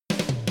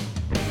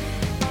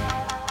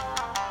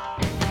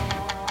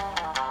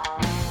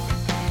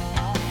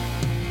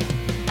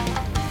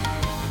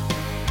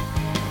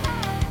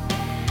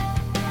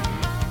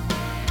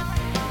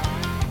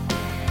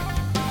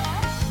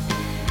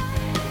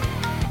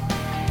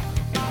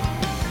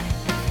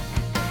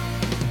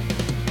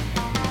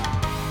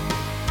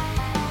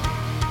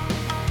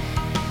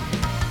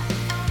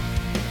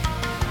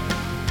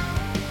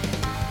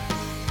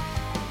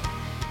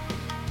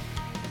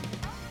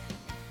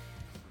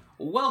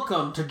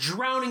Welcome to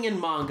Drowning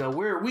in Manga,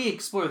 where we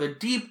explore the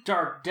deep,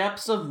 dark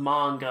depths of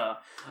manga.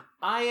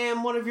 I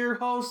am one of your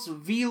hosts,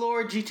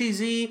 VLord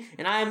GTZ,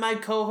 and I have my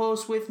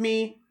co-host with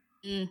me.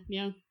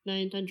 Meowth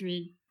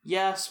 900.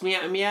 Yes,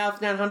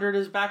 Meowth 900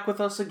 is back with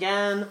us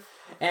again,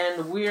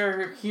 and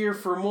we're here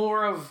for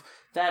more of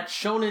that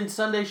Shonen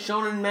Sunday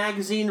Shonen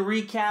Magazine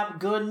recap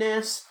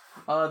goodness.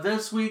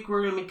 This week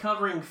we're going to be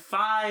covering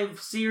 5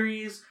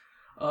 series,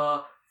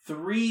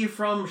 3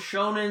 from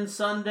Shonen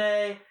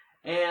Sunday,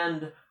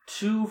 and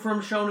 2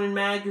 from Shonen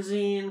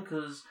Magazine,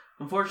 because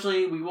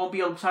unfortunately we won't be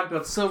able to talk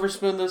about Silver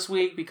Spoon this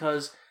week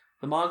because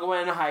the manga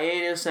went on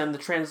hiatus and the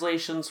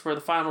translations for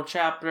the final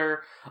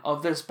chapter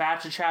of this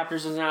batch of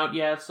chapters isn't out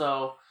yet,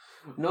 so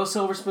no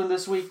Silver Spoon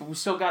this week, but we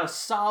still got a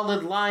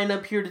solid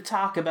lineup here to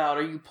talk about.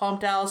 Are you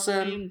pumped,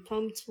 Allison? I'm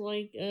pumped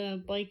like a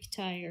bike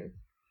tire.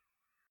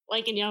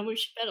 Like in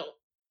Yowamushi Pedal.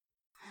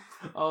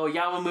 Oh,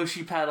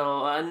 Yowamushi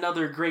Pedal,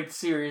 another great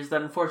series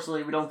that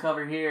unfortunately we don't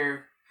cover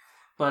here.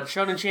 But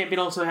Shonen Champion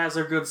also has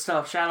their good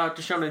stuff. Shout out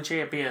to Shonen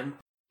Champion.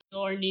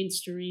 Or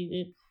needs to read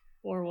it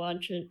or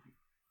watch it.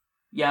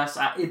 Yes,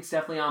 it's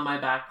definitely on my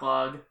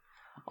backlog.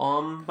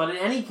 But in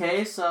any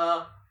case,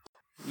 I'm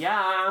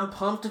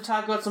pumped to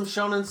talk about some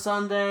Shonen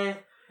Sunday.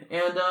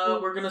 And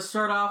we're going to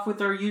start off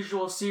with our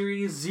usual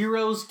series,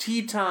 Zero's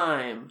Tea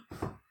Time.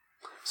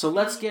 So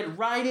let's get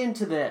right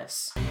into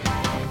this.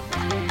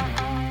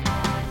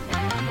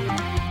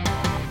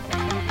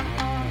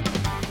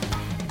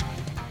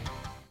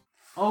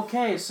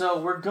 Okay,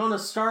 so we're going to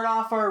start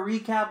off our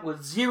recap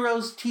with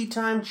Zero's Tea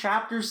Time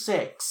Chapter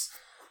 6.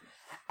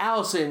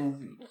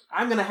 Allison,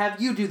 I'm going to have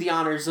you do the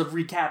honors of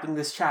recapping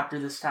this chapter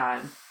this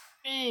time.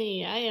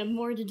 Hey, I have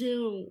more to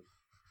do.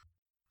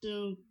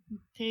 So,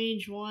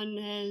 page 1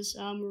 has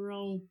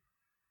Amuro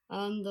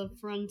on the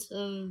front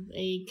of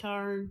a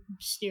car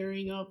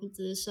staring up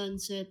into the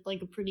sunset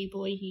like a pretty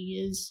boy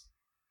he is.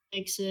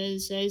 It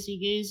says, as he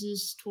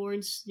gazes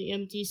towards the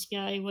empty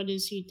sky, what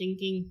is he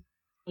thinking?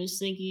 I was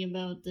thinking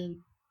about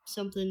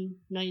something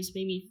nice,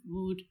 maybe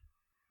food.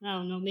 I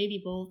don't know,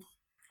 maybe both.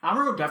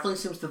 Amuro definitely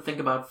seems to think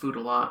about food a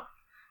lot.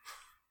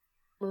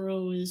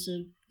 Amuro is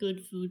a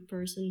good food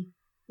person,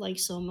 like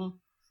Soma.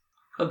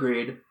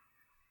 Agreed.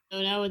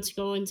 So now it's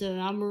going to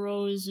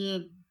Amuro's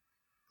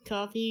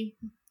cafe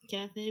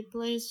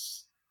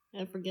place.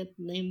 I forget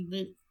the name of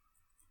it.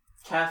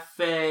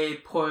 Cafe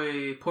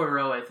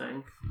Poirot, I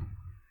think.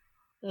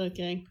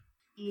 Okay.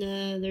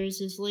 There's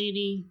this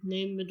lady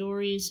named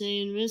Midori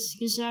saying Miss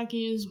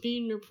Kisaki has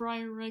beaten her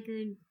prior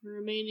record,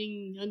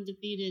 remaining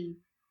undefeated.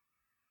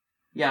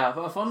 Yeah,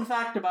 a fun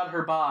fact about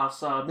her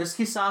boss, Miss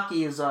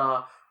Kisaki is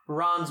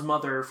Ron's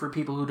mother, for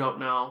people who don't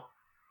know.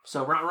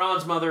 So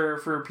Ron's mother,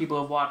 for people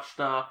who have watched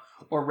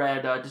or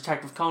read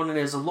Detective Conan,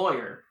 is a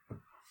lawyer.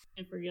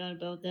 I forgot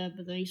about that,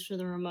 but thanks for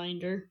the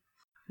reminder.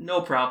 No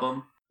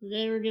problem.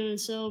 They were going to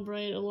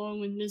celebrate along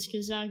with Miss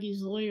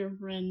Kisaki's lawyer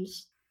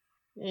friends.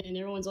 And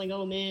everyone's like,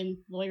 oh man,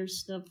 lawyer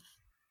stuff.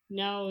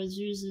 Now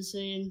Azusa's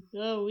saying,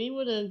 oh, we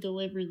would have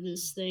delivered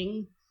this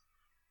thing.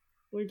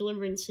 We're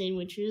delivering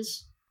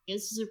sandwiches.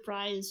 It's a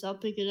surprise. I'll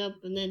pick it up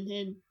and then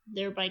head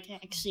there by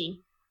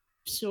taxi.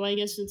 So I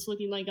guess it's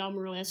looking like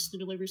Amuro has to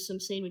deliver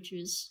some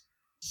sandwiches.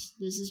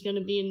 This is going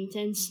to be an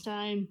intense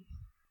time.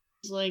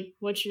 It's like,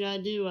 what should I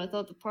do? I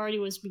thought the party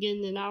was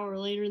beginning an hour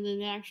later than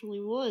it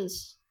actually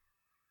was.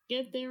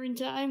 Get there in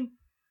time?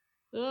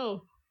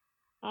 Oh.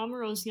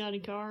 Amuro's got a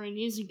car, and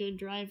he's a good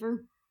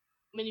driver.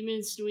 How many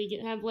minutes do we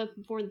have left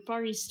before the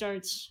party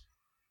starts?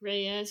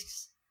 Ray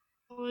asks.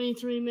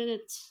 23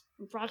 minutes.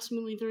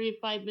 Approximately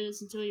 35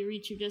 minutes until you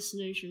reach your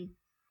destination.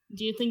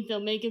 Do you think they'll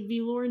make it,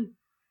 VLord?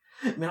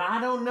 Man,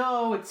 I don't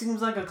know. It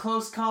seems like a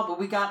close call, but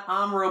we got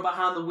Amuro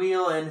behind the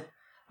wheel, and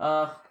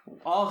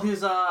all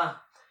his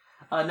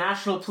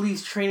national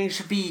police training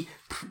should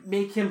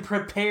make him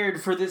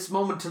prepared for this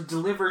moment to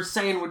deliver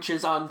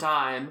sandwiches on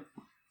time.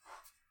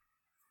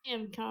 I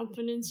have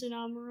confidence in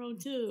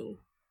Amuro, too.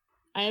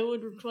 I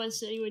would request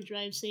that he would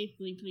drive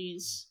safely,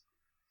 please.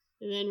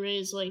 And then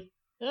Ray's like,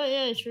 oh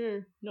yeah,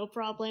 sure, no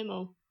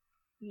problemo.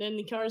 And then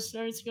the car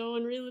starts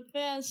going really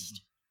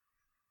fast.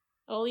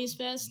 All these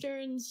fast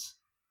turns.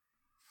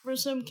 For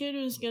some kid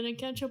who's gonna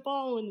catch a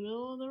ball in the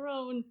middle of the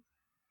road.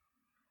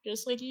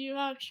 Just like a Yu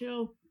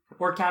Hakusho.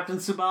 Or Captain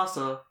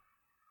Tsubasa.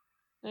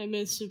 I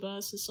miss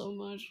Tsubasa so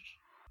much.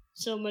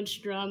 So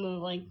much drama,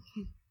 like...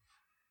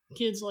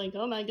 Kid's like,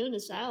 oh my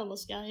goodness, I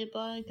almost got hit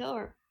by a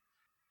car.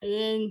 And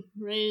then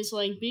Ray's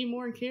like, be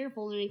more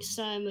careful next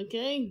time,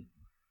 okay?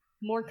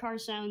 More car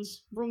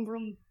sounds, vroom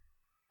vroom,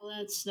 all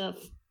that stuff.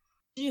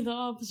 See the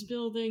office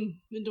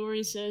building,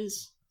 Midori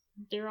says.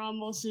 They're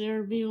almost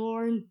there,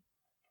 VLord.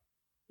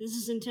 This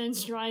is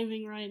intense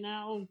driving right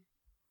now.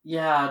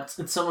 Yeah,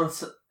 it's so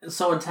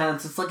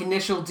intense. It's like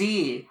Initial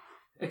D,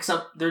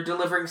 except they're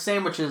delivering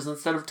sandwiches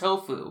instead of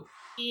tofu.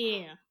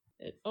 Yeah.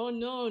 Oh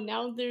no,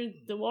 now the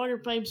water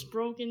pipe's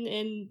broken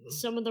and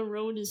some of the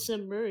road is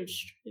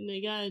submerged. And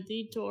they gotta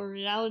detour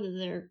it out of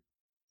there.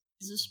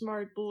 He's a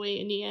smart boy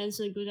and he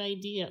has a good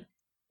idea.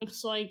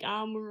 Looks like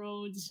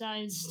Amuro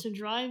decides to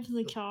drive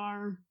the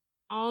car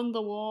on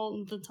the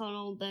wall of the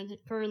tunnel that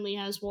currently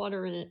has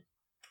water in it.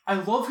 I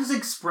love his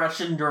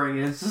expression during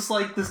it. It's just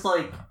like this,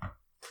 like,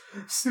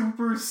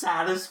 super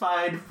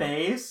satisfied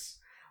face,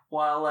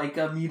 while, like,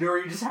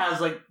 Midori just has,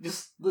 like,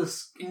 just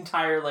this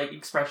entire, like,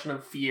 expression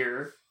of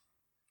fear.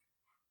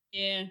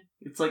 Yeah.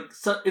 It's like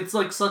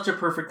such a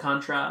perfect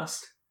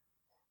contrast.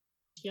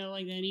 Got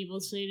like that evil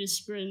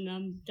sadist grin.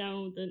 I'm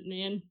down with it,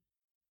 man.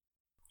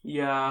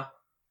 Yeah.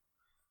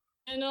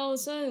 And all of a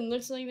sudden,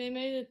 looks like they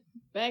made it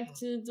back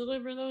to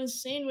deliver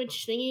those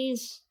sandwich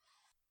thingies.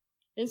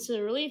 It's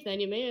a relief that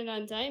you made it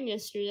on time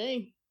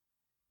yesterday.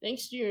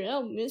 Thanks to your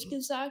help, Miss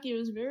Kisaki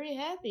was very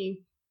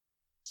happy.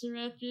 So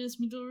after this,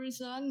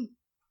 Midori-san?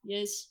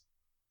 Yes.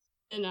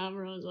 And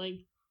Amuro was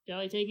like, shall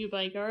I take you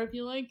by car if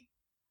you like?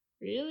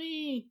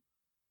 Really?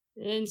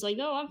 And it's like,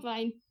 no, I'm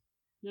fine.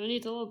 No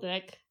need to hold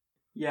back.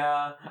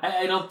 Yeah,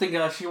 I don't think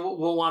she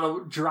will want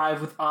to drive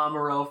with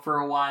Amuro for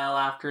a while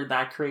after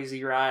that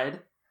crazy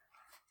ride.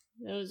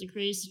 That was a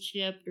crazy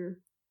chapter.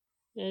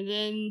 And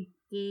then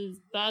the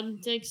bottom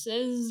text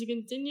says,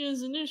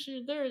 continues in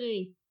issue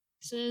 30.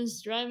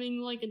 Says, driving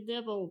like a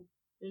devil.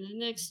 In the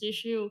next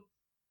issue,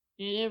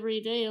 in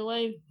everyday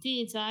life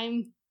tea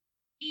time,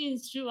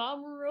 leads to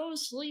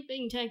Amuro's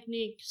sleeping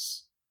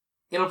techniques.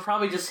 It'll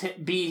probably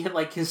just be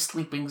like his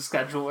sleeping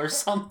schedule or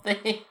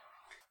something.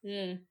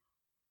 Yeah.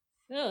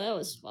 Oh, that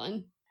was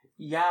fun.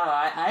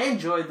 Yeah, I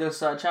enjoyed this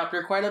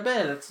chapter quite a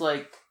bit. It's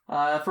like,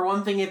 for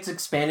one thing, it's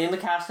expanding the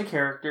cast of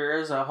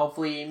characters.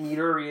 Hopefully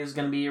Midori is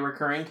going to be a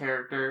recurring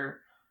character,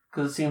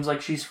 because it seems like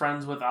she's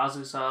friends with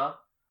Azusa.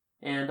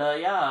 And,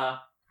 yeah,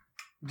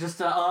 just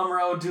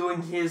Amuro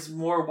doing his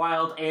more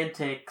wild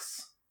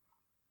antics,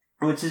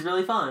 which is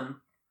really fun.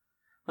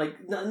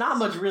 Like, not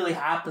much really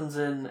happens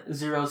in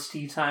Zero's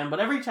Tea Time, but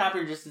every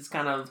chapter just is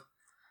kind of,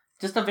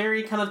 just a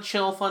very kind of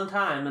chill, fun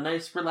time, a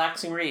nice,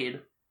 relaxing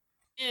read.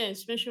 Yeah,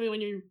 especially when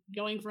you're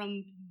going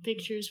from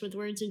pictures with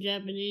words in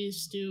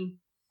Japanese to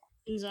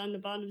things on the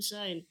bottom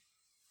side.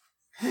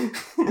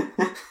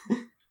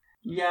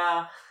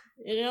 Yeah.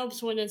 It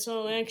helps when it's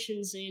all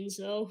action scenes,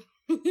 though.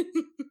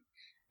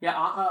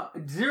 Yeah,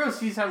 Zero's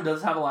Tea Time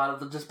does have a lot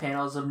of just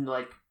panels of,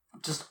 like,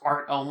 just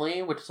art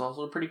only, which is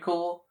also pretty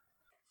cool.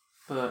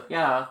 But,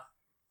 yeah.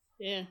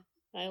 Yeah,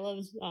 I love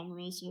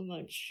Amuro so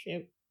much.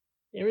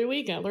 Every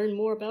week I learn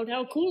more about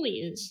how cool he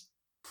is.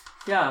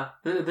 Yeah,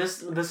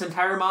 this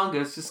entire manga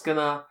is just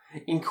gonna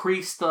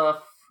increase the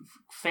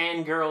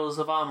fangirls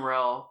of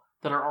Amuro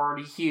that are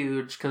already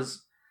huge,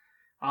 because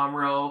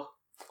Amuro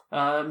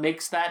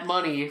makes that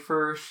money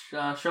for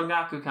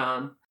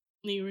Shogakukan.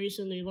 We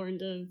recently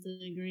learned of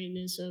the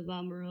greatness of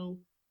Amuro.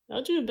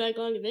 I'll do it back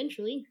on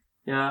eventually.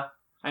 Yeah,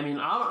 I mean,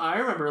 I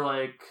remember,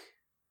 like,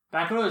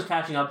 back when I was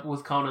catching up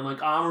with Conan, like,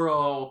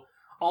 Amuro,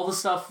 all the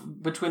stuff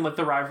between, like,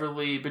 the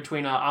rivalry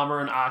between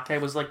Amuro and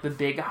Ake was, like, the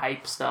big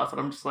hype stuff, and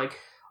I'm just like,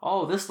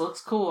 oh, this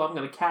looks cool, I'm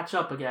gonna catch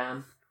up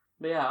again.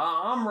 But yeah,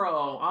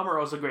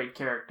 Amuro's a great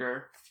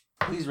character.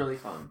 He's really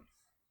fun.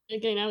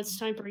 Okay, now it's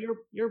time for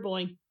your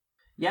boy.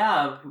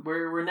 Yeah,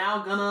 we're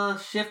now gonna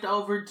shift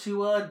over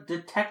to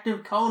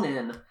Detective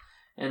Conan.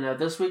 And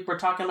this week we're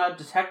talking about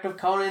Detective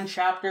Conan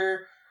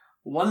chapter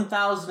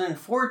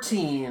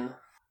 1014.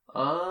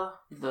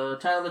 The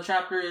title of the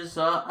chapter is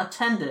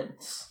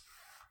Attendance.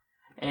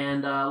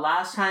 And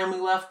last time we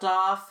left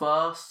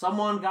off,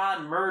 someone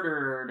got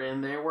murdered,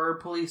 and they were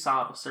a police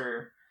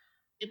officer.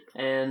 Yep.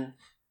 And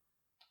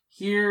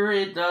here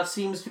it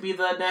seems to be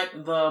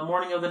the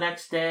morning of the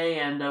next day,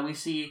 and we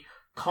see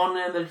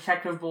Conan and the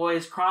detective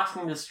boys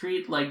crossing the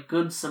street like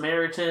good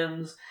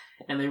Samaritans,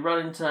 and they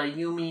run into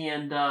Yumi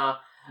and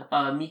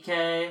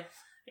Mike,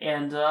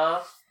 and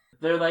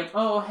they're like,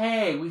 "Oh,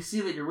 hey, we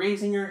see that you're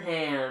raising your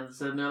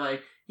hands," and they're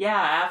like, "Yeah,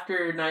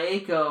 after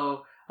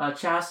Naeko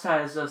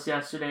chastised us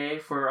yesterday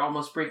for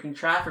almost breaking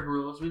traffic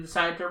rules, we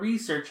decided to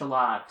research a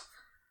lot."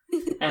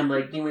 And,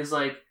 like, Yumi's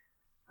like,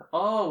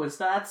 "Oh, is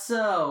that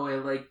so?"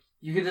 And, like,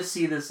 you can just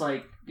see this,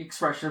 like,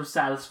 expression of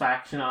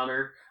satisfaction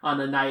on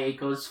the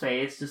Naeko's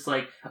face, just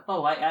like,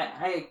 "Oh,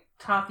 I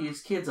taught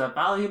these kids a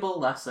valuable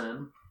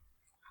lesson,"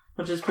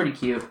 which is pretty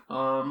cute.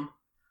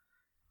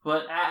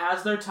 But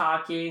as they're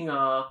talking,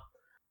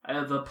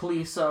 the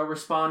police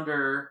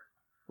responder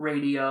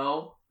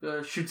radio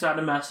shoots out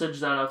a message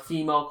that a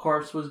female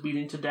corpse was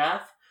beaten to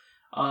death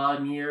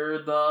near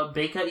the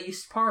Beka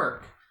East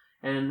Park,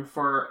 and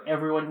for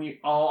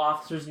all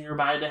officers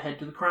nearby to head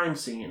to the crime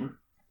scene.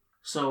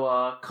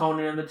 So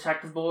Conan and the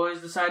detective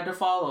boys decide to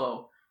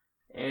follow,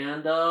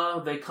 and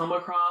they come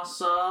across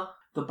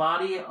the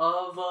body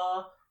of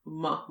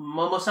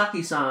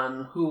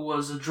Momosaki-san, who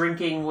was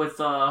drinking with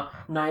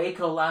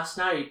Naeko last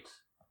night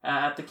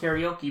at the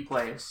karaoke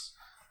place.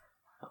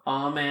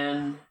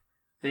 And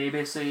they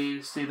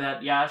basically see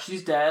that, yeah,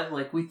 she's dead,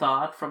 like we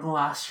thought from the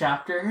last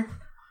chapter.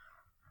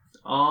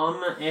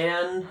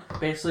 And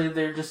basically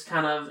they're just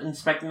kind of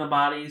inspecting the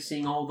body,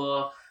 seeing all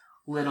the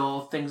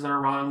little things that are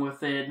wrong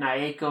with it.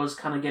 Naeko's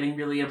kind of getting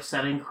really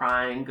upset and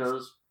crying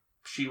because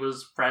she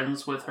was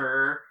friends with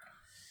her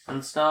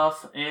and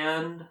stuff.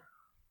 And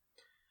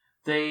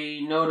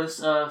they notice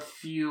a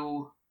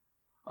few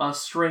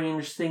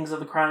strange things at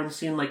the crime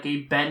scene, like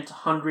a bent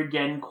 100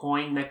 yen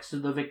coin next to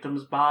the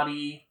victim's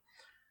body.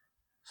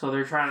 So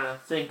they're trying to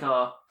think,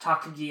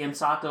 Takagi and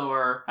Sato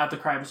are at the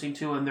crime scene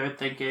too, and they're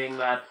thinking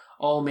that,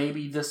 oh,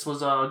 maybe this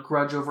was a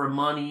grudge over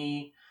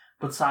money,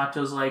 but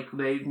Sato's like,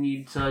 they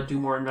need to do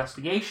more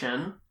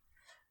investigation.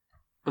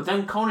 But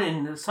then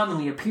Conan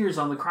suddenly appears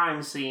on the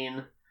crime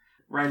scene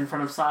right in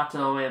front of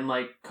Sato, and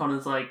like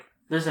Conan's like,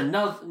 there's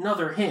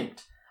another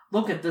hint.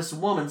 Look at this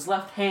woman's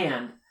left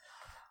hand.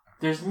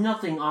 There's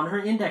nothing on her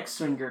index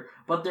finger,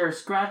 but there are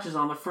scratches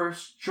on the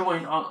first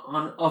joint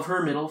of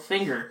her middle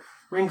finger,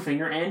 ring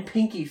finger, and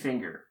pinky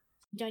finger.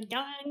 Dun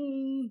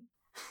dun!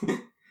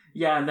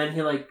 Yeah, and then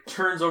he like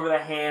turns over the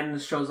hand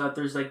and shows that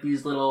there's like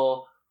these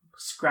little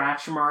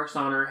scratch marks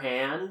on her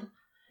hand,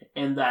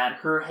 and that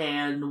her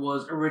hand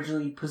was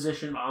originally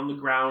positioned on the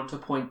ground to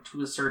point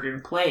to a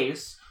certain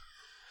place,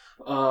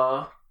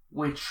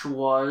 which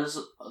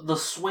was the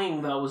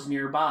swing that was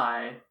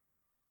nearby.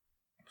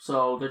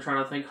 So they're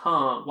trying to think,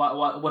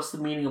 what's the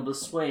meaning of the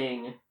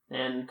swing?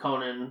 And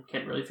Conan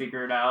can't really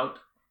figure it out.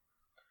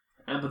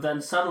 But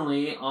then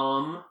suddenly,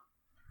 one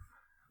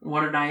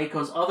of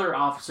Naeko's other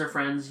officer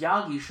friends,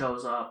 Yagi,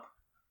 shows up.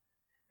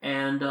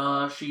 And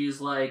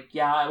she's like,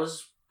 yeah, I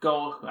was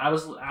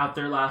out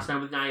there last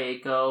night with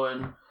Naeko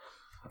and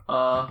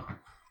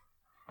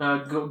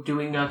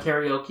doing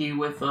karaoke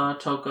with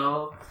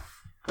Toko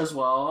as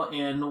well.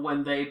 And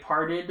when they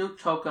parted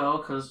Toko,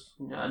 because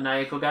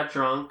Naeko got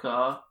drunk,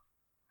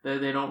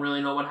 they don't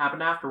really know what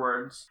happened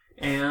afterwards.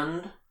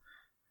 And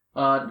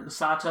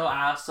Sato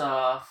asks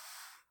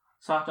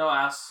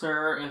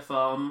her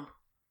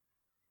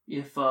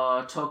if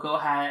Toko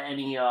had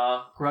any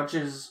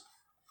grudges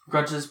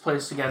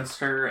placed against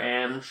her,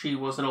 and she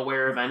wasn't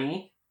aware of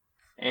any.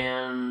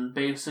 And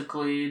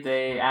basically,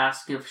 they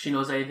ask if she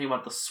knows anything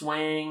about the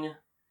swing,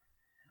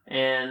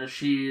 and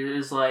she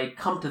is like,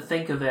 "Come to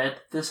think of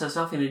it, this has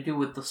nothing to do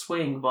with the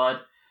swing,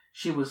 but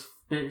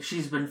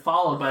she's been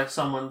followed by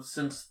someone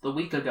since the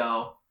week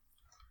ago."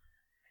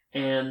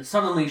 And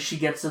suddenly, she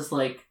gets this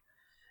like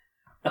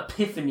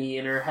epiphany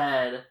in her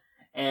head.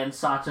 And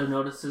Sato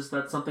notices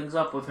that something's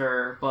up with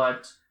her,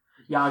 but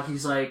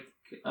Yagi's like,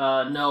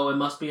 no, it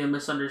must be a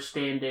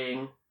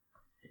misunderstanding,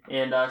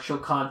 and she'll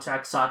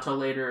contact Sato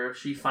later if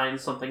she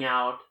finds something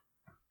out.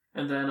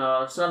 And then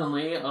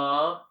suddenly,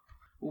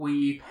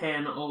 we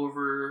pan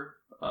over,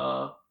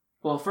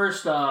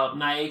 first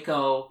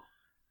Naeko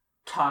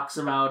talks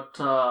about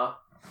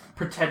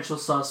potential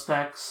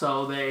suspects.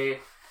 So they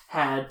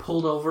had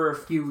pulled over a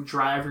few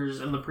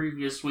drivers in the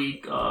previous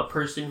week, a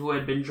person who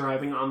had been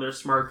driving on their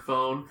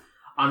smartphone,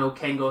 Ano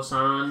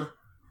Kengo-san,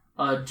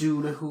 a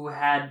dude who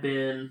had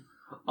been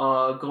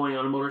going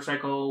on a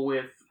motorcycle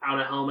without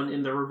a helmet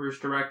in the reverse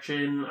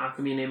direction,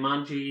 Akamine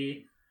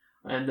Manji,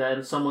 and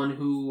then someone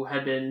who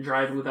had been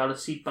driving without a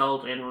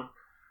seatbelt and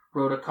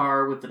rode a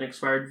car with an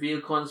expired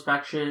vehicle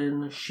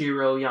inspection,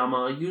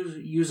 Shiroyama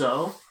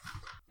Yuzo.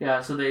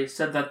 Yeah, so they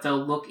said that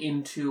they'll look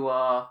into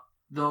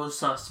those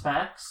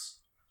suspects,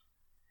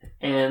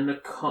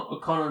 and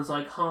Conan's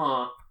like,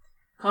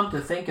 come to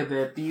think of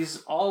it,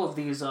 all of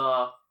these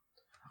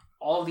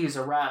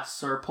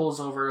arrests or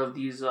pulls over of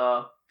these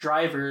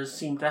drivers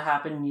seem to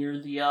happen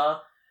near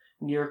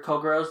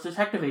Kogoro's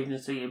detective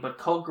agency. But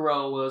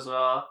Kogoro was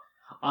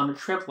on a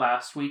trip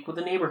last week with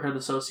the neighborhood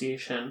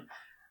association.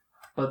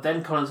 But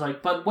then Conan's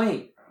like, but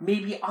wait,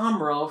 maybe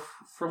Amuro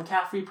from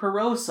Cafe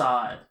Perot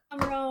saw it.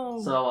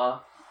 Amuro.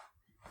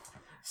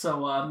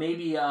 So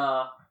maybe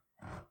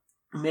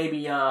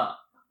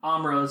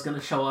Amuro is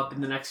gonna show up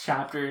in the next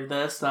chapter of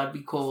this. That'd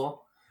be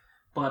cool.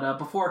 But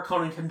before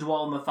Conan can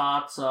dwell on the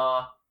thoughts,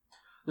 the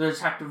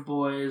detective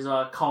boys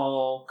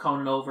call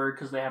Conan over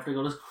because they have to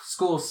go to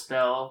school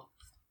still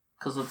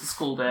because it's a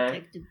school day.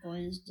 Detective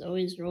boys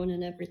always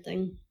ruining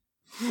everything.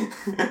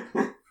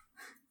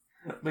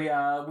 But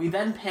yeah, we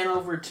then pan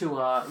over to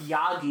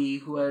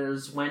Yagi, who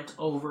has went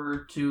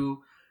over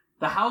to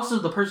the house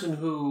of the person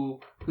who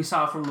we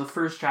saw from the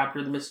first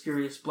chapter, the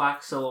mysterious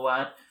black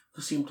silhouette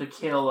who seemed to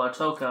kill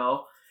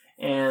Toko,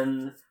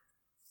 and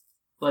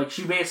like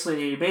she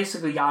basically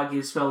Yagi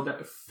has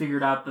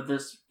figured out that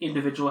this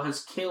individual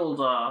has killed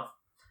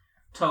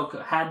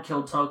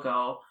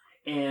Toko,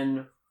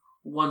 and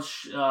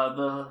once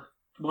the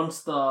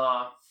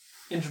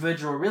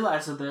individual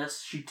realizes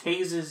this, she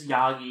tases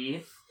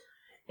Yagi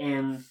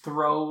and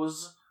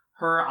throws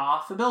her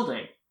off the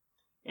building.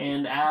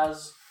 And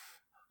as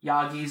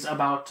Yagi's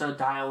about to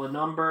dial a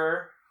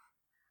number,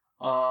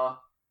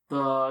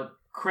 the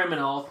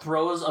criminal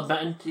throws a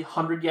bent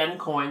 100 yen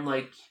coin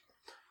like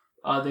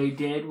they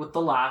did with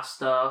the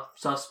last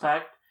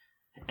suspect,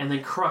 and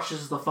then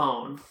crushes the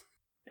phone.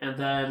 And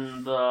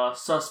then the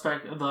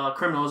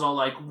criminal is all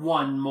like,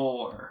 one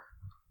more.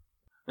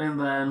 And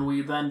then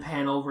we then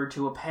pan over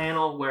to a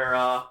panel where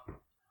a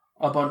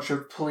bunch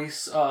of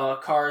police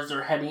cars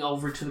are heading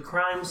over to the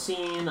crime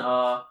scene.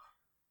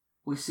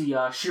 We see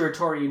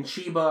Shiratori and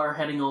Chiba are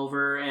heading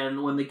over,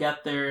 and when they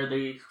get there,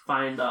 they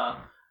find the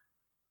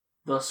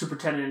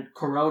Superintendent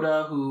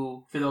Kuroda,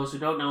 who, for those who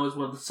don't know, is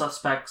one of the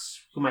suspects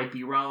who might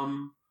be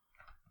Rum.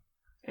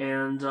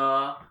 And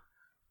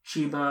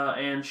Chiba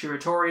and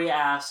Shiratori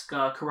ask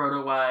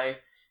Kuroda why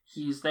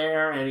he's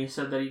there, and he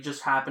said that he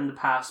just happened to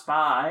pass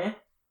by,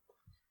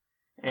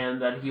 and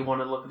that he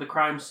wanted to look at the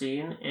crime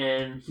scene,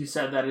 and he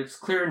said that it's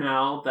clear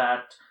now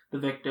that the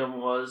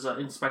victim was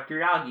Inspector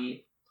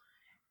Yagi,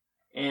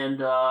 and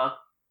that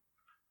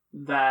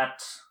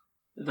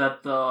the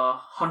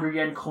 100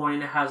 yen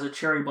coin has a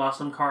cherry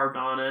blossom carved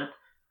on it,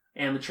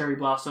 and the cherry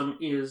blossom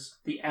is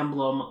the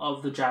emblem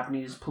of the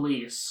Japanese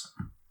police.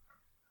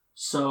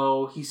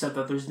 So he said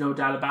that there's no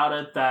doubt about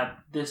it that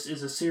this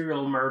is a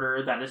serial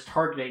murder that is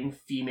targeting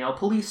female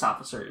police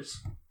officers.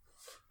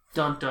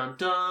 Dun dun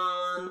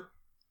dun!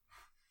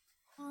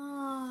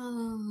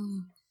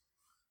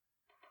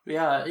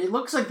 Yeah, it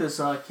looks like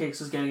this case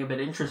is getting a bit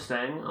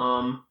interesting.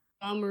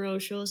 Amuro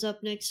shows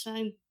up next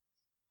time.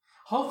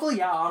 Hopefully,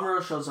 yeah,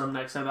 Amuro shows up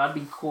next time. That'd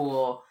be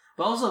cool.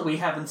 But also, we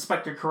have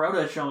Inspector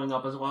Kuroda showing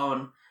up as well,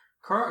 and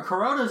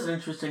Kuroda's an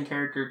interesting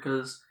character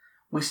because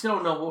we still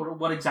don't know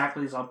what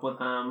exactly is up with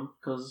him,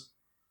 because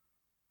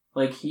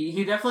like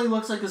he definitely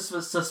looks like a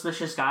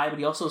suspicious guy, but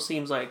he also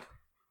seems like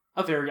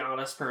a very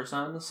honest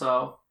person.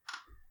 So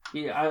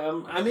yeah,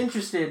 I'm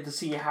interested to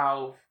see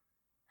how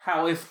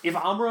if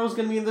Amuro's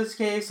going to be in this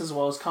case, as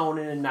well as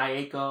Conan and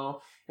Naeko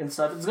and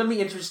stuff. It's going to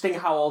be interesting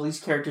how all these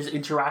characters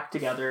interact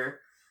together,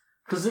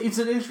 because it's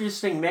an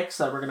interesting mix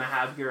that we're going to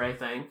have here, I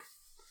think.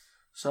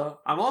 So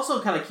I'm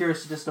also kind of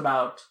curious just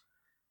about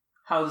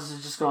how this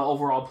is just going to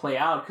overall play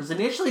out, because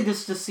initially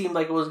this just seemed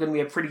like it was going to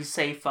be a pretty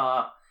safe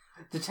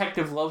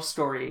detective love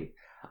story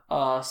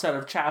set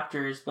of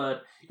chapters,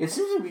 but it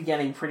seems to be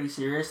getting pretty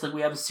serious. Like,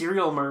 we have a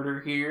serial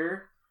murder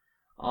here,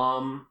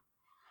 and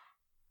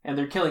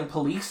they're killing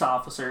police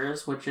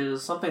officers, which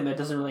is something that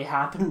doesn't really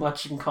happen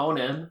much in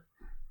Conan,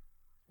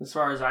 as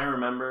far as I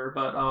remember.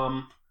 But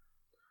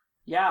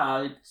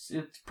yeah,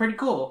 it's pretty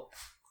cool.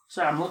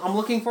 So I'm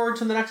looking forward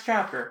to the next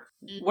chapter.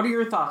 What are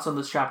your thoughts on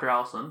this chapter,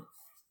 Allison?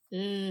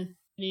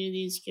 Any of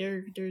these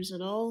characters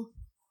at all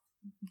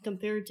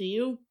compared to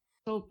you?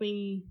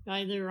 Hoping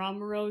either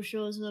Amuro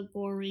shows up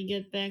or we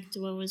get back to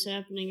what was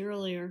happening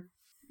earlier.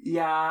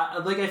 Yeah,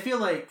 like I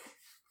feel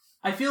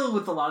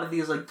with a lot of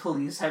these like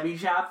police heavy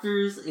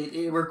chapters,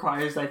 it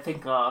requires, I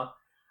think, a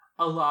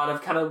lot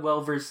of kind of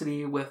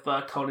well-versity with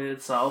Conan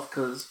itself,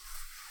 because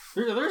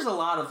there's a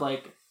lot of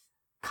like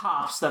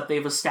cops that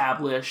they've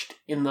established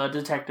in the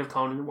Detective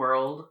Conan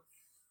world.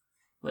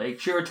 Like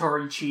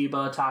Shiratori,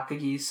 Chiba,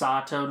 Takagi,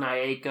 Sato,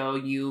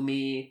 Naeko,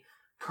 Yumi,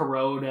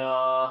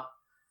 Kuroda,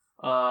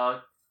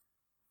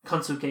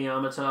 Konsuke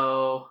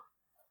Yamato,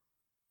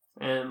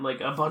 and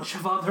like a bunch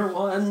of other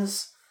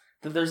ones.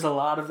 There's a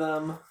lot of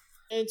them.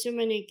 Too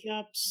many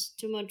cops,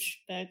 too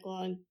much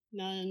backlog,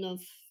 not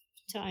enough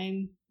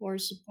time or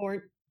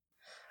support.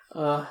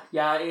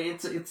 Yeah,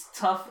 it's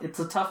tough. It's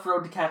a tough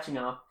road to catching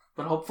up,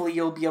 but hopefully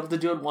you'll be able to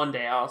do it one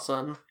day,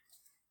 Allison.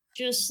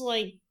 Just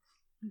like,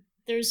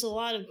 there's a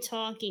lot of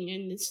talking,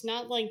 and it's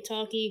not like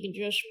talking you can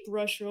just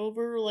brush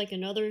over like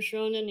another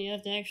shonen. You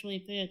have to actually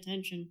pay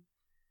attention.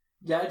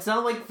 Yeah, it's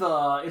not like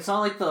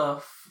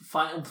the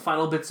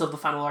final bits of the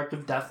final arc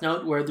of Death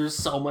Note where there's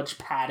so much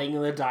padding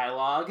in the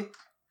dialogue.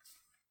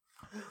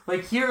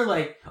 Like here,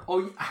 like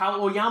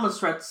how Oyama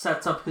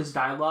sets up his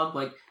dialogue,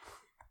 like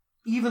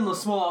even the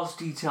smallest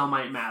detail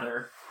might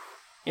matter,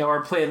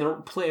 or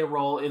play a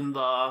role in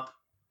the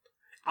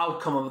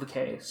outcome of the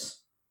case.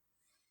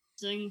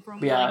 Thing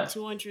from like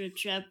 200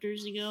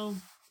 chapters ago.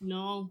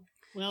 No,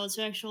 well, it's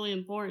actually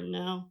important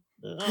now.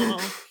 I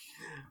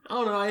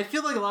don't know. I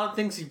feel like a lot of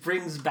things he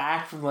brings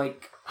back from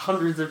like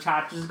hundreds of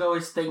chapters ago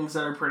is things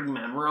that are pretty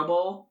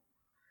memorable.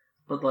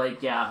 But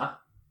like, yeah.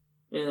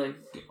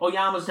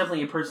 Oyama's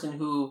definitely a person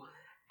who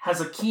has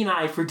a keen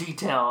eye for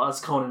detail,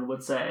 as Conan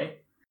would say.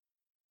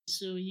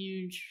 So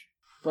huge.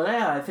 But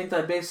yeah, I think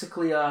that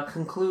basically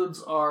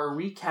concludes our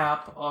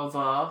recap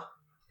of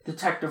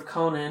Detective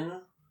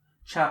Conan,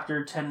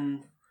 Chapter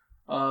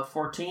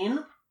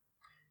 10-14.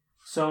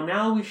 So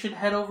now we should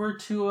head over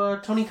to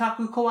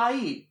Tonikaku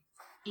Kawaii.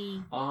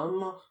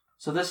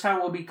 So this time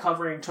we'll be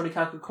covering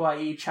Tonikaku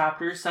Kawaii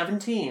Chapter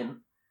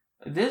 17.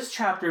 This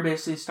chapter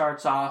basically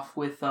starts off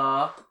with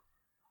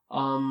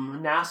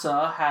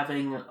Nasa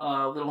having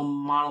a little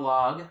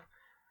monologue,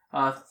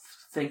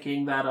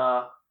 thinking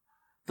that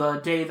the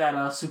day that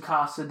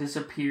Tsukasa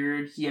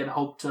disappeared, he had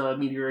hoped to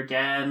meet her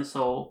again,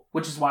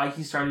 which is why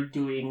he started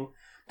doing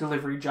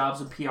delivery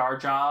jobs and PR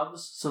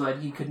jobs, so that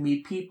he could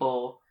meet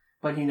people,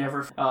 but he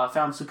never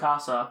found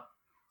Tsukasa.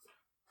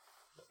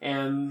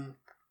 And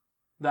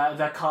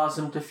that caused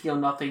him to feel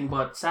nothing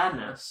but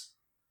sadness.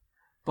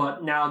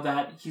 But now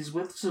that he's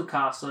with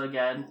Tsukasa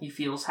again, he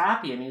feels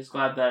happy, and he's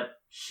glad that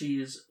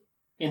she's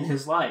in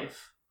his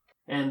life.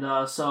 And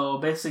so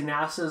basically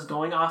NASA is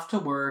going off to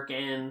work,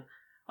 and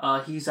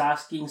he's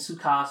asking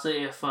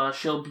Tsukasa if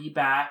she'll be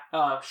back,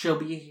 she'll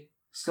be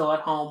still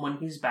at home when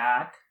he's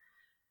back.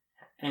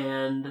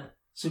 And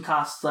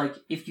Tsukasa's like,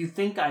 if you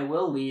think I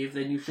will leave,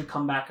 then you should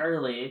come back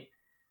early.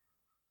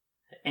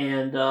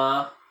 And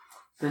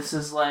this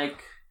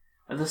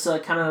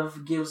kind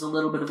of gives a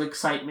little bit of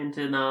excitement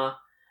in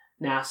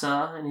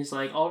NASA, and he's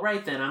like, all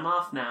right then, I'm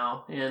off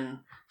now. And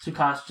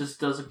Tsukasa just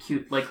does a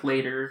cute, like,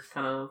 later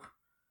kind of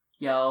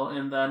yell,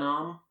 and then,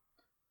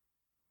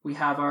 we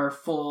have our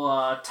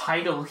full,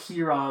 title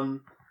here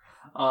on,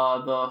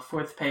 the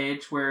 4th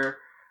page, where,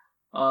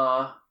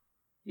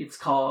 it's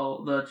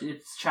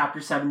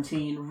chapter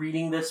 17,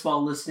 reading this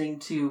while listening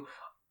to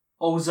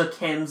Oza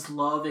Ken's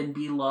Love and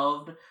Be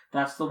Loved.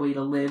 That's the way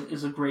to live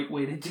is a great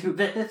way to do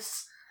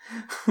this.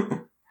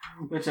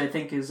 Which I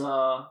think is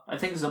a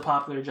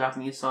popular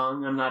Japanese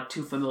song. I'm not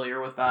too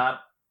familiar with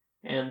that.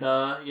 And,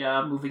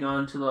 moving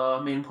on to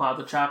the main plot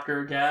of the chapter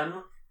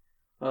again.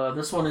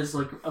 This one is,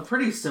 like, a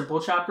pretty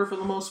simple chapter for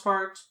the most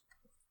part.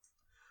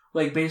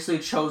 Like, basically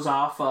it shows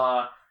off,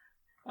 a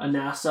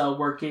NASA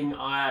working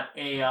at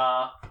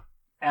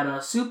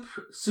a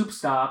soup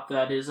stop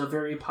that is a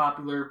very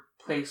popular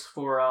place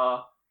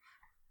for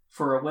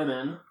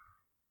women.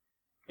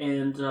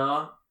 And,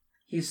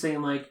 he's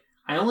saying, like,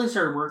 I only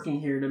started working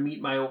here to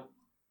meet my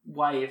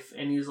wife,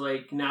 and he's,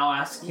 like, now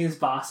asking his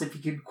boss if he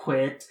could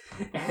quit,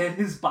 and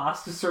his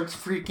boss just starts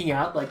freaking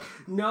out, like,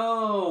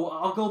 no,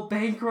 I'll go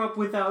bankrupt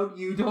without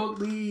you, don't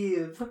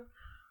leave.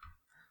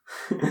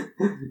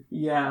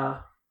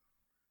 Yeah.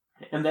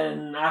 And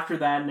then after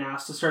that,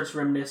 NASA starts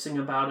reminiscing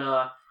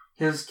about,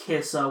 his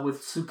kiss,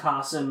 with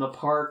Tsukasa in the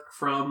park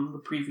from the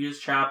previous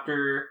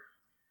chapter,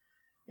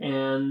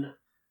 and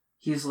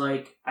he's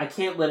like, I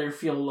can't let her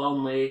feel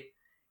lonely,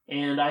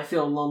 and I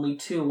feel lonely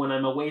too when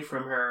I'm away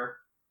from her.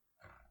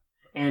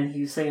 And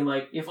he's saying,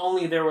 like, if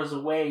only there was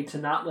a way to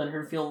not let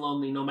her feel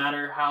lonely no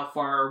matter how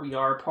far we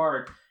are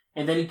apart.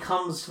 And then he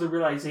comes to the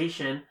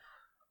realization,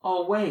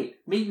 oh wait,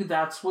 maybe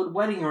that's what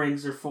wedding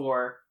rings are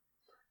for.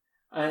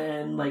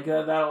 And, like,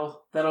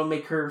 that'll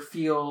make her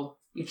feel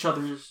each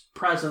other's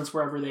presence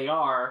wherever they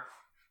are.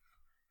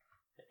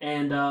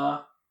 And,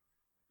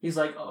 he's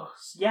like, oh,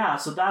 yeah,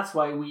 so that's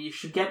why we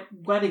should get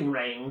wedding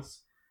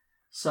rings.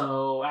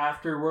 So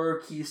after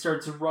work, he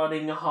starts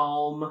running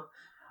home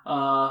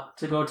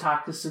to go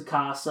talk to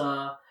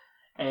Tsukasa,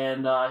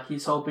 and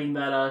he's hoping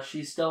that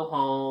she's still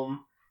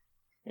home.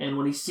 And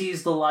when he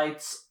sees the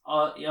lights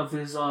of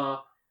his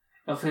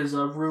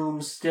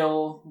room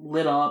still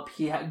lit up,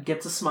 he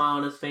gets a smile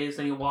on his face,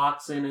 and he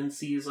walks in and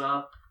sees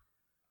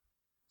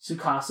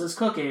Tsukasa's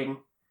cooking,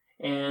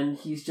 and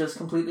he's just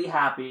completely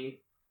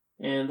happy.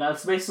 And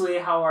that's basically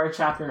how our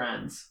chapter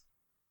ends.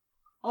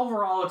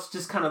 Overall, it's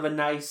just kind of a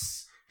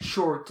nice,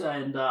 short,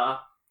 and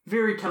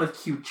very kind of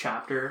cute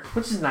chapter,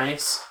 which is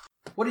nice.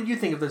 What did you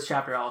think of this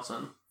chapter,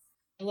 Allison?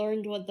 I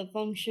learned what the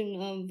function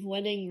of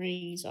wedding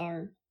rings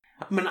are.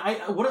 I mean,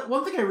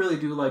 one thing I really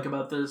do like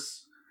about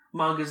this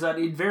manga is that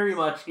it very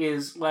much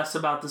is less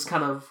about this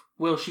kind of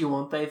will she,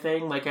 won't they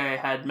thing, like I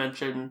had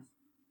mentioned,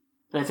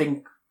 I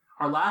think,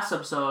 our last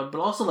episode,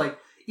 but also, like,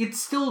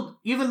 it's still,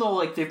 even though,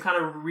 like, they've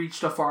kind of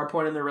reached a far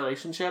point in their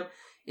relationship,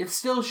 it's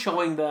still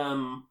showing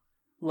them,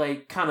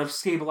 like, kind of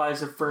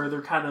stabilize it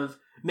further, kind of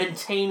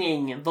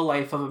maintaining the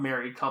life of a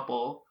married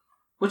couple,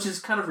 which is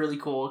kind of really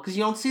cool, because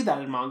you don't see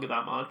that in manga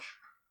that much.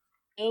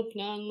 Nope,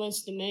 not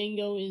unless the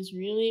manga is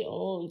really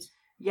old.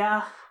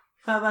 Yeah,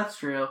 that's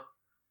true.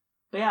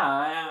 But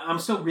yeah, I'm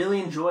still really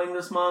enjoying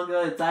this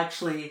manga. It's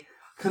actually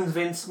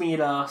convinced me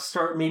to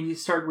start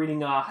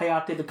reading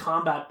Hayate the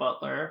Combat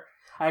Butler.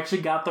 I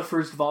actually got the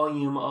first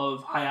volume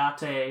of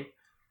Hayate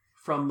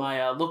from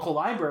my local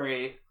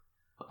library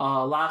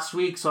last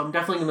week, so I'm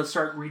definitely going to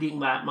start reading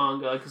that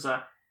manga, because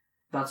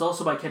that's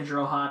also by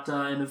Kenjiro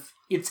Hata, and if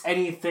it's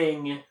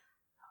anything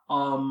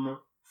from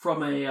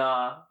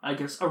a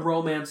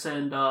romance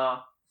and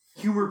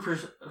humor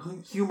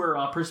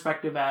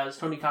perspective as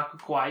Tonikaku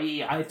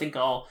Kawaii, I think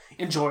I'll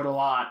enjoy it a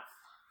lot.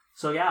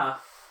 So yeah,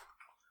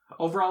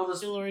 overall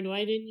this... Lord,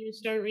 why didn't you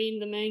start reading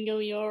the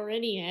manga you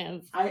already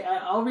have?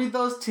 I'll read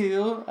those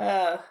too.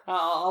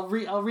 I'll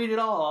read it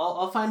all.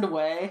 I'll find a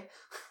way.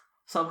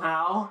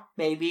 Somehow.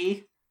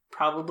 Maybe.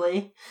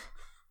 Probably.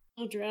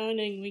 No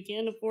drowning. We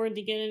can't afford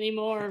to get any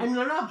more. I mean,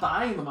 I'm not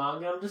buying the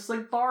manga. I'm just,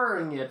 like,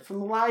 borrowing it from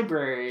the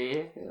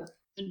library.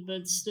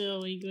 But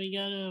still, we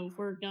gotta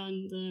work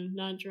on the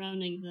not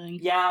drowning thing.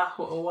 Yeah,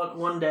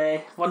 one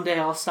day. One day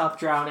I'll stop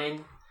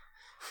drowning.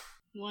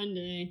 One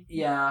day.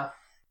 Yeah.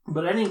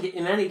 But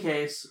in any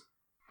case,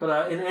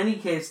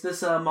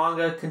 this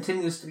manga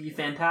continues to be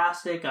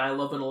fantastic. I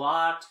love it a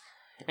lot.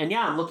 And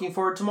yeah, I'm looking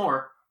forward to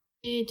more.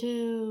 Me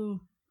too.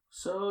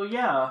 So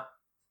yeah,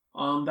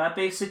 that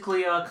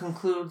basically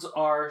concludes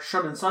our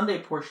Shonen Sunday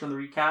portion of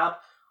the recap.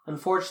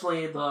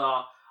 Unfortunately,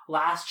 the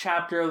last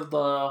chapter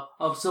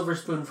of Silver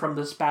Spoon from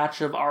this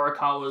batch of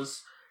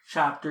Arakawa's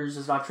chapters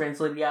is not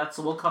translated yet,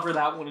 so we'll cover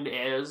that when it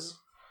is.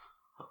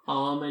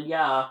 And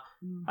yeah,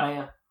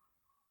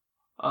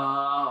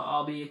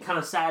 I'll be kind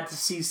of sad to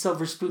see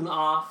Silver Spoon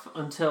off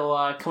until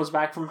it comes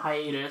back from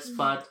hiatus,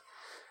 but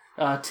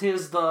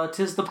tis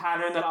the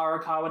pattern that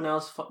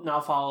Arakawa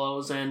now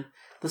follows, and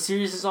the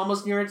series is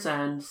almost near its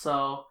end.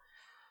 So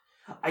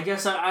I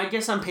guess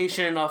I'm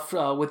patient enough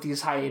with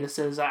these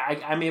hiatuses.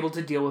 I'm able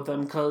to deal with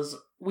them because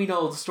we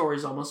know the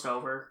story's almost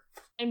over.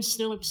 I'm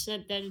still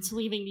upset that it's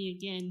leaving me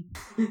again.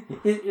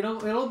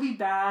 It'll be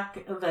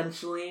back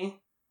eventually.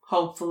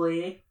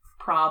 Hopefully.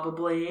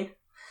 Probably.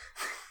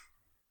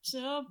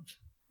 So,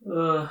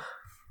 Ugh.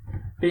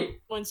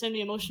 one send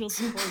me emotional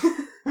support.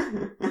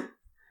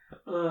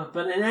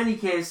 But in any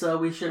case,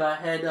 we should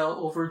head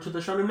over to the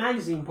Shonen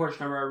Magazine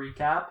portion of our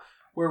recap,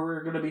 where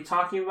we're going to be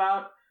talking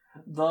about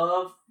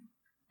the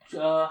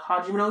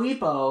Hajime no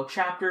Ippo,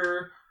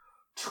 chapter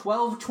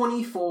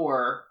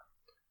 1224.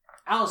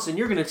 Allison,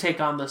 you're going to take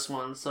on this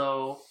one,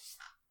 so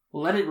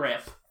let it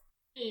rip.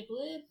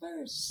 Beyblade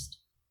first.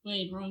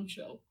 Wait, wrong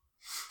show.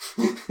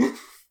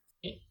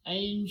 I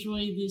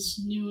enjoy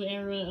this new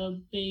era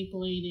of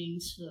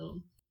Beyblading,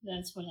 so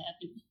that's what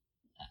happened.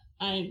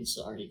 I'm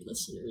sorry,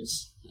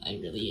 listeners. I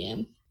really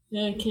am.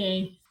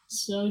 Okay,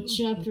 so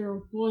chapter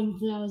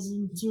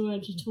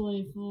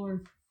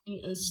 1224.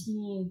 A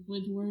stool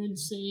with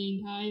words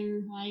saying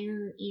higher,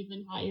 higher,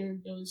 even higher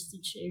goes the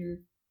chair.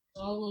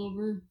 All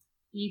over.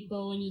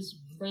 Ippo and his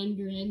friend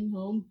are heading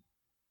home.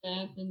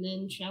 Laugh and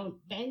then shout,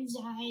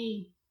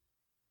 Banzai!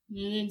 And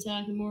then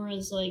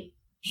Takamura's like,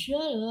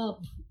 shut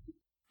up,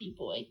 big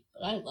boy.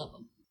 But I love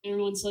him.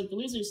 Everyone's like, the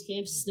losers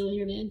camp's still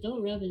here, man.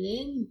 Don't rub it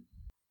in.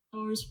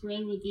 Power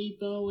spread with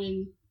Ippo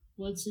and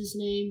what's his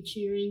name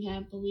cheering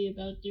happily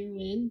about their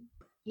win.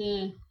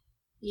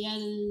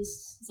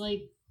 Yana's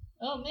like,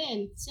 oh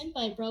man,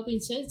 Senpai probably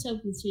said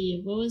something to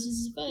you. What was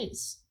his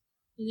advice?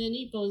 And then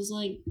Ippo's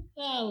like,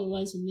 oh, it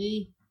wasn't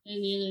me.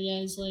 And the other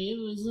guy's like, it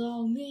was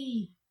all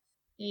me.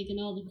 Taking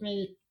all the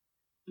credit.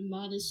 A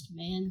modest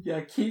man.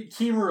 Yeah,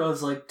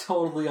 Kimura's like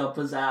totally up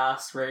his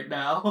ass right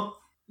now.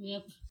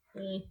 Yep,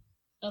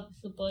 up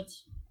the butt.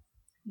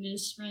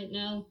 Miss right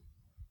now.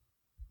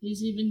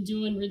 He's even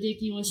doing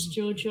ridiculous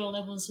JoJo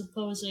levels of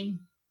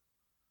posing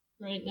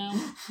right now.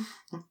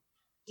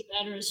 It's a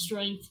matter of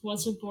strength.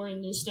 What's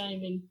important is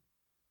timing.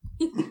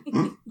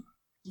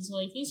 He's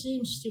like, he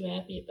seems too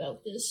happy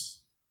about this.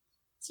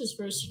 It's his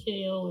first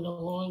KO in a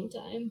long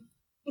time.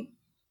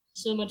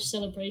 So much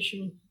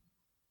celebration.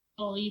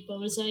 All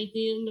Ippo's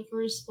idea in the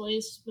first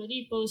place, but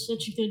Ippo's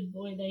such a good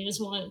boy that he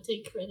doesn't want to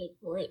take credit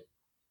for it.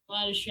 A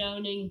lot of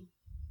shouting.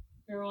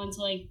 Everyone's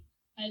like,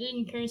 I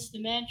didn't curse the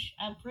match,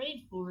 I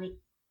prayed for it.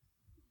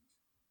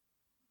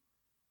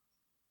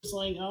 It's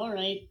like,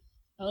 alright,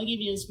 I'll give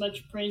you as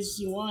much praise as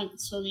you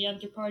want, so the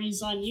after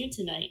party's on you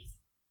tonight.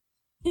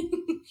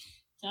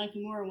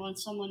 Takamura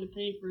wants someone to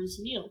pay for his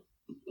meal.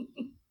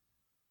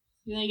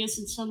 And I guess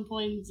at some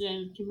point,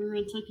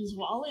 Kimura took his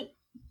wallet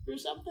or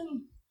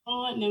something.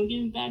 Oh, and I'm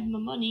giving back my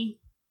money.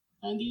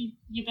 I'll give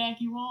you back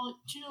your wallet,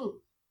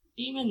 too.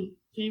 Demon,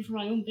 pay for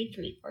my own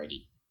victory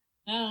party.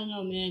 I don't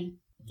know, man.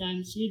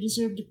 Sometimes you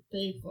deserve to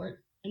pay for it.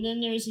 And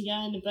then there's a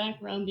guy in the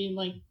background being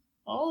like,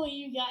 oh,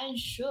 you guys,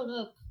 shut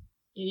up.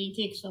 And he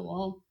kicks the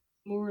wall.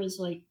 Mura's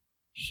like,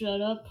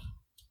 shut up.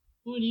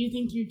 Who do you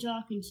think you're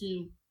talking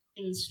to?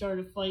 And then start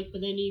a fight,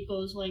 but then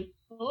Ippo's like,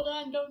 hold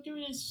on, don't do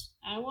this.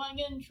 I don't want to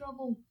get in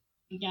trouble.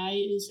 The guy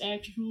is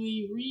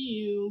actually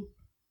Ryu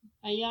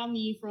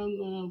Ayami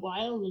from a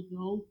while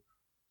ago.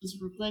 Is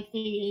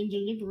reflecting and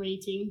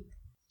deliberating.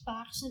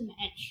 Boxing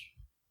match.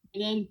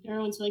 And then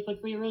everyone's like, but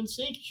for your own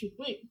sake, you should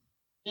quit.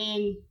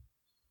 Then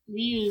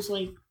Ryu's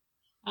like,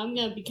 I'm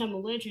gonna become a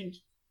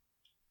legend.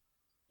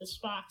 The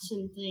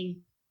boxing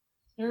thing.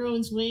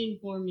 Everyone's waiting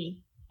for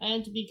me. I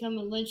had to become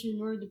a legend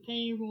in order to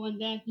pay everyone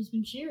back who's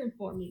been cheering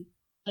for me.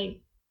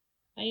 Like,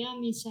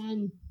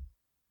 Ayami-san,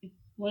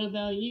 what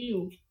about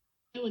you?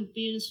 I would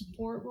be in a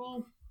support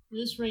role. At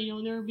this rate,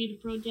 you'll never be the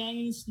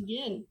protagonist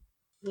again.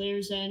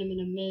 Glares at him in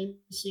a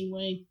menacing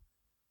way.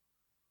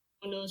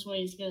 Who knows what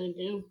he's gonna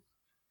do.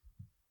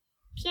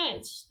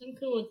 Besides, I'm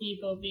cool with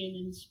Ippo being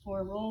in the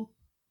support role.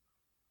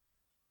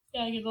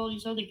 Gotta give all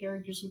these other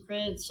characters some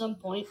credit at some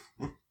point.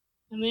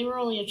 I mean, we're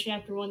only at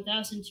chapter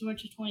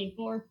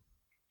 1224.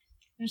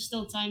 There's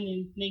still time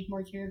to make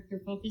more character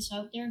focus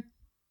out there.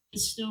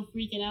 It's still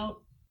freaking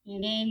out.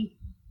 And then,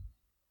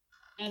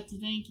 I have to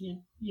thank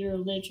you. You're a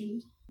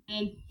legend.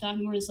 And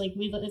Takamura's like,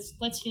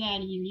 let's get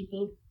out of here,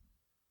 Ippo.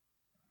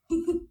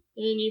 And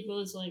then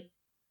Ippo's like,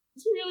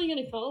 is he really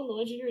gonna call him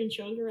legendary and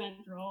Chunker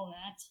after all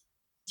that?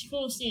 It's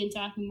cool seeing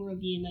Takamura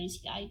be a nice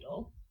guy,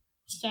 though.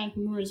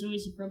 Takamura's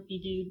always a grumpy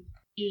dude.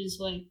 He was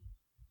like,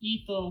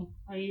 Ippo,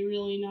 are you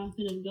really not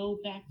gonna go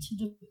back to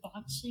the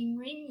boxing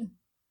ring?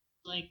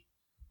 Like,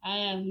 I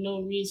have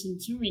no reason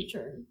to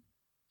return.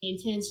 The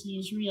intensity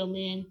is real,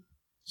 man.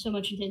 So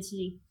much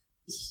intensity.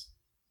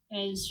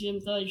 As Jim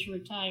thought he should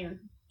retire,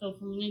 though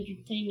from an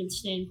entertainment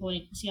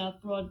standpoint, he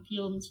got broad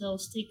appeal and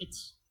sells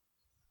tickets.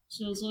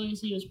 So as long as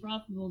he was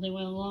profitable, they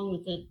went along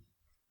with it.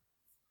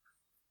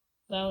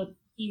 About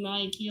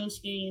Imai,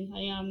 Kyosuke, and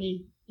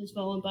Hayami has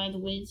fallen by the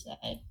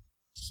wayside.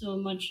 So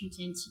much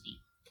intensity.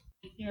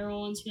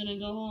 Everyone's gonna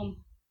go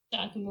home.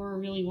 Takamura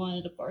really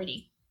wanted a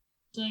party.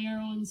 So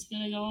everyone's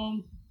gonna go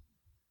home.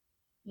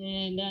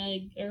 And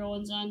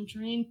everyone's on the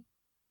train.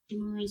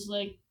 Kimura's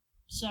like,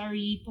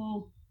 sorry,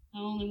 Ippo. I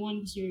only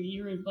wanted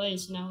your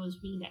advice, and I was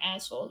being an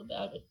asshole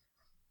about it.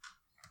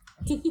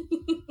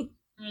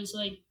 I was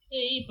like,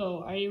 hey,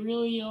 Ippo, are you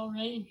really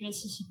alright in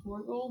just a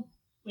support role?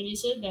 When he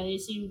said that, he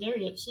seemed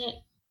very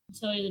upset. To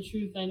tell you the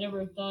truth, I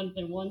never thought of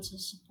it once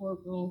as a support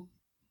role.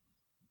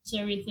 It's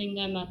everything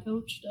that my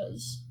coach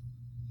does.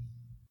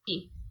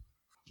 Hey,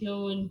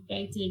 going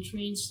back to the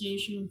train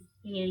station,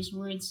 and there's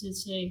words that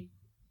say,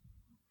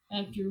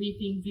 after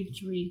reaping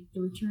victory,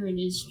 the return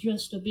is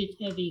just a bit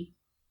heavy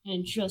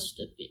and just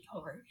a bit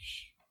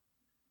harsh.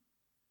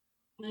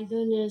 My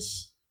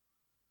goodness.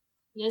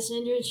 Let's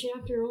end the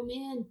chapter, oh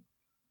man.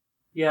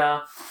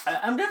 Yeah,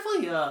 I'm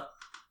definitely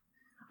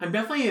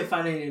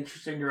finding an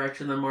interesting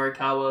direction that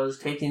Morikawa is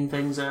taking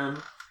things in.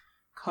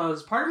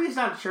 Because part of me is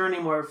not sure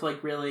anymore if,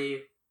 like,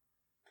 really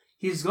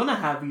he's gonna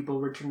have Ippo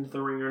return to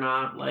the ring or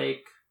not.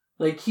 Like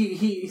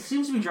he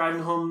seems to be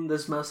driving home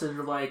this message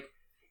of, like,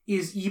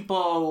 is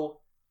Ippo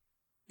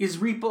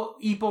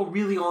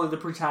really only the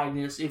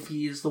protagonist if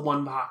he's the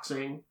one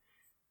boxing?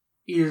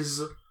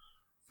 Is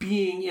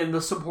being in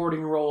the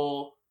supporting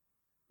role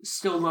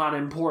still not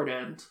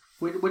important?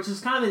 Which is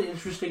kind of an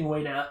interesting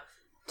way to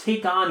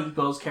take on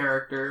Ippo's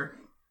character.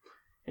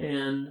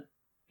 And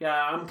yeah,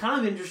 I'm kind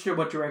of interested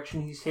what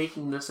direction he's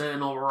taking this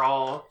in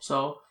overall.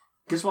 So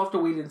guess we'll have to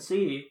wait and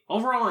see.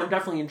 Overall, I'm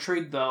definitely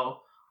intrigued,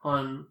 though,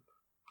 on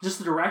just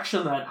the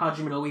direction that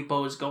Hajime no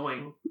Ippo is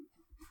going.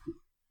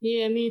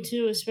 Yeah, me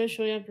too,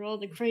 especially after all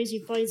the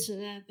crazy fights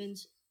that happened.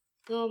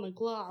 Oh my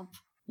god.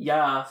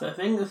 Yeah,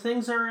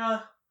 things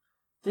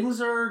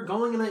are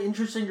going in an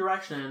interesting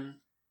direction.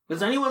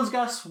 Does anyone's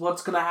guess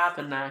what's going to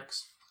happen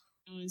next?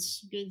 Oh,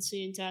 it's good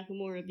seeing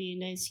Takamura be a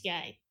nice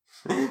guy.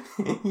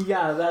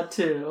 Yeah, that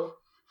too.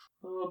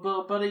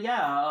 But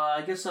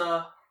I guess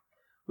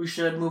we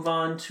should move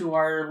on to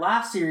our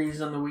last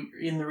series in the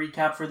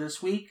recap for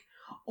this week,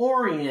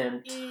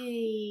 Orient.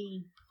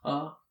 Yay!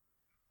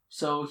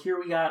 So here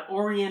we got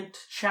Orient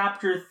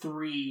Chapter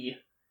 3,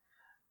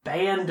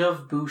 Band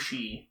of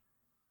Bushi.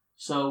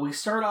 So we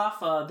start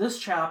off this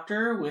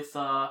chapter with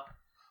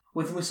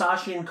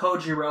Musashi and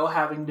Kojiro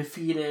having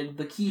defeated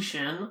the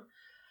Kishin,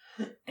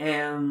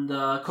 and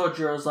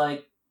Kojiro's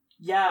like,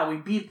 yeah, we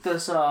beat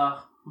this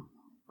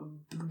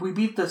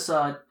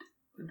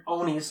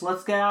Oni, so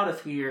let's get out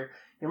of here,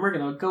 and we're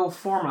gonna go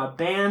form a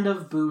Band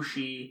of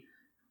Bushi,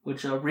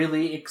 which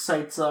really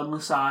excites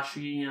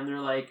Musashi, and they're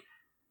like,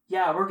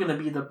 yeah, we're gonna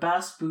be the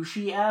best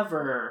Bushi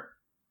ever.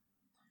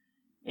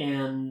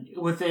 And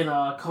within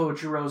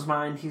Kojiro's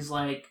mind, he's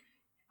like,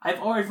 I've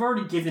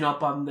already given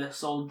up on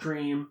this old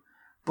dream,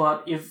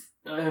 but if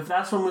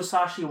that's what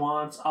Musashi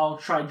wants, I'll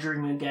try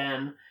dreaming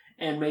again,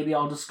 and maybe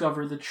I'll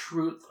discover the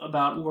truth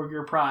about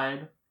Warrior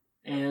Pride.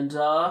 And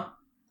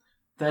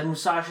then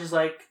Musashi's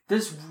like,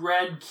 this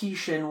red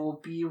Kishin will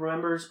be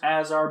remembered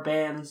as our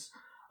band's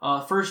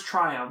first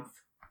triumph.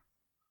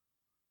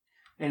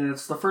 And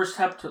it's the first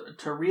step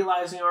to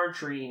realizing our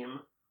dream.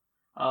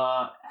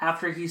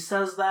 After he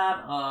says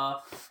that,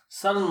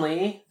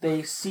 suddenly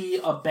they see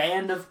a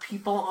band of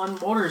people on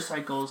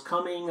motorcycles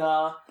coming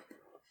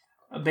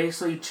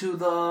basically to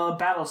the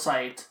battle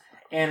site.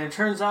 And it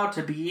turns out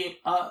to be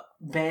a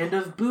Band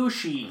of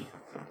Bushi.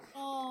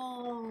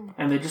 Oh.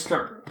 And they just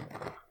start...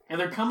 And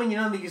they're coming in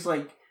on these,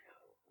 like,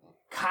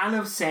 kind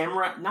of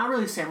samurai... Not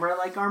really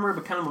samurai-like armor,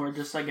 but kind of more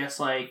just, I guess,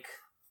 like...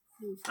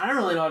 I don't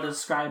really know how to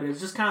describe it. It's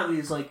just kind of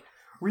these, like,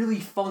 really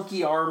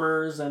funky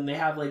armors, and they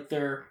have, like,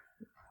 their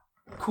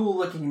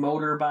cool-looking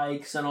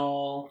motorbikes and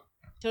all.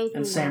 Toku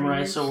and samurai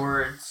warriors.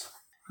 swords.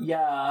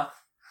 Yeah.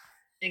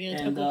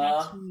 And,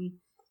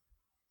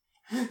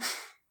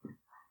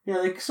 yeah,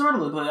 they sort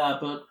of look like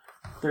that, but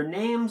their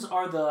names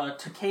are the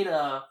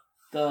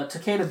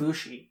Takeda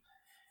Bushi.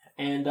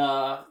 And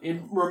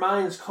it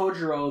reminds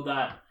Kojiro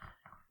that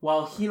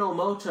while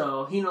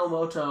Hinomoto,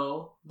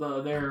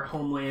 their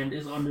homeland,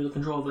 is under the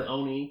control of the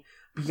Oni,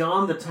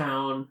 beyond the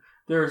town,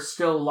 there are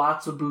still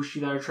lots of Bushi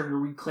that are trying to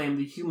reclaim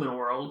the human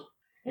world.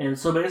 And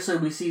so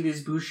basically we see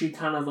these Bushi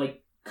kind of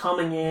like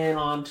coming in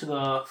onto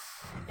the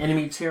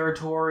enemy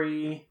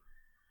territory,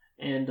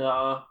 and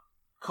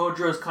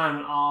Kojiro's kind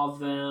of in awe of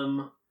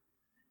them.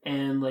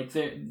 And like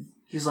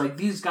he's like,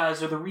 these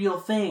guys are the real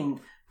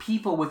thing.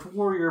 People with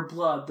warrior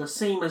blood, the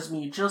same as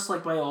me, just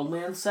like my old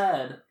man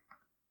said.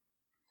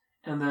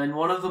 And then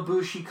one of the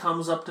Bushi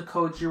comes up to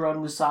Kojiro and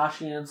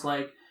Musashi and it's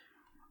like,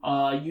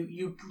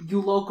 you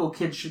local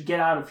kids should get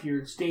out of here,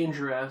 it's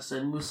dangerous.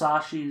 And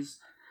Musashi's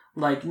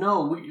like,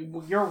 no,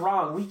 you're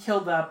wrong, we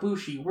killed that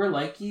Bushi, we're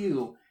like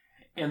you.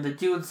 And the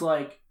dude's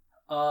like,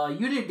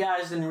 you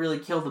guys didn't really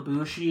kill the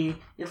Bushi.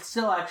 It's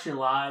still actually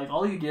alive.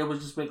 All you did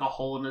was just make a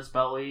hole in its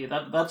belly.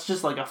 That's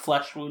just like a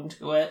flesh wound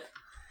to it.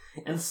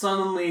 And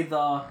suddenly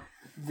the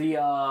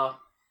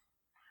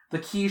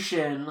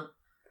Kishin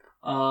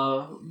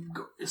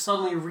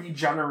suddenly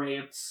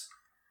regenerates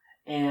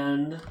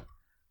and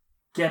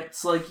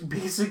gets like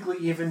basically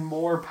even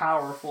more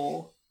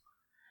powerful.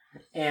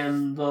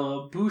 And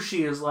the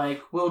Bushi is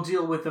like, we'll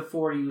deal with it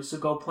for you, so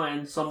go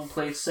plan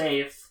someplace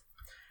safe.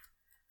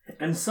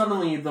 And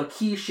suddenly the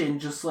Kishin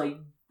just like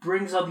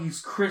brings up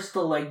these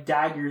crystal like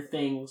dagger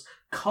things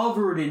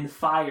covered in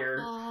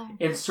fire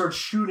and starts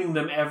shooting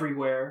them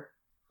everywhere.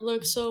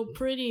 Looks so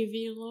pretty,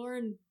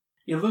 V-Lord.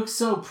 It looks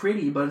so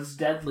pretty, but it's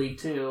deadly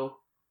too.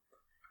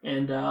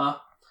 And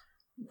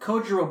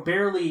Kojiro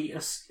barely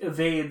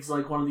evades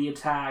like one of the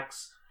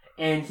attacks,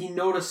 and he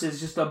notices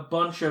just a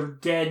bunch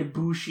of dead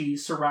Bushi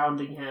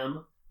surrounding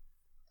him.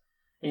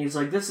 And he's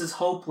like, "This is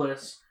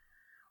hopeless.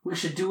 We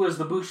should do as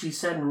the Bushi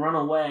said and run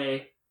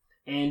away."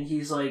 And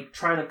he's like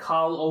trying to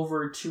call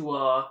over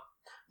to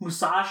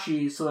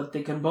Musashi so that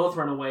they can both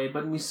run away,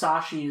 but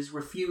Musashi is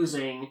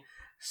refusing,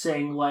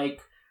 saying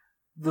like,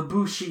 "The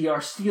Bushi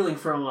are stealing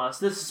from us.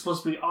 This is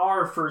supposed to be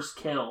our first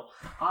kill.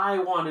 I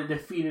want to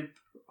defeat it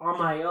on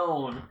my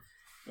own."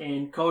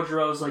 And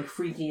Kojiro's like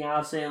freaking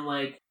out, saying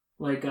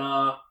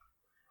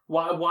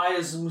why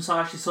is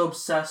Musashi so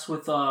obsessed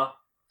with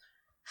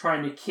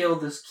trying to kill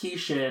this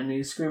Kishin? And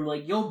he's screaming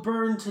like, "You'll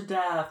burn to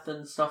death,"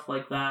 and stuff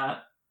like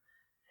that.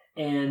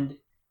 And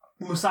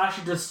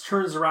Musashi just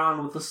turns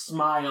around with a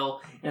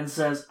smile and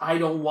says, "I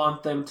don't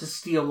want them to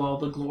steal all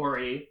the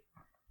glory,"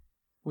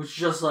 which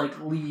just like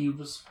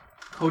leaves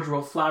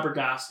Kojiro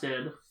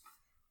flabbergasted.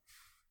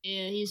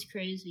 Yeah, he's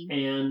crazy.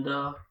 And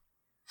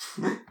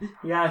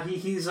yeah,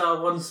 he's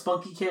one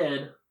spunky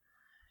kid.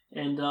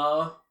 And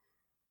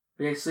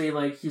basically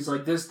like he's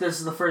like, this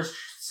is the first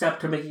step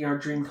to making our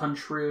dream come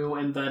true.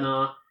 And then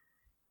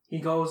he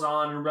goes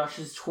on and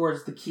rushes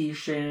towards the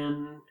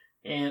Kishin,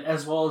 and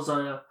as well as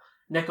a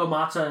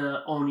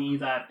Nekomata Oni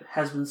that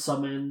has been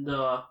summoned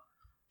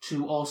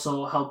to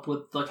also help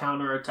with the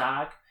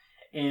counterattack.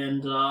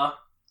 And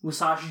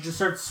Musashi just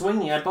starts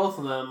swinging at both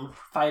of them,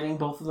 fighting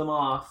both of them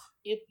off.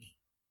 Yep.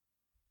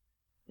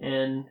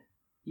 And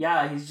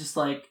yeah, he's just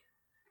like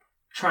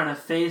trying to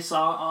face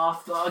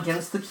off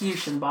against the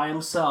Kishin by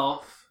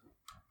himself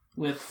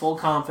with full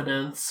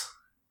confidence.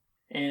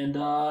 And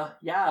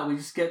yeah, we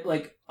just get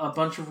like a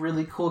bunch of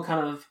really cool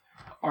kind of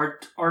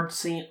art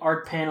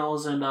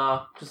panels, and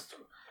just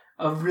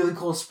a really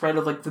cool spread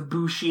of like the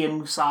Bushi and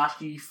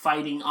Musashi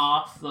fighting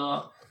off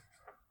the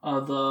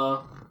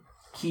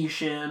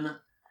Kishin.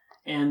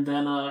 And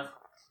then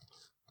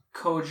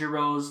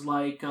Kojiro's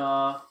like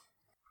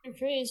 "You're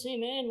crazy,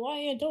 man. Why are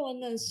you doing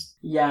this?"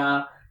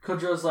 Yeah,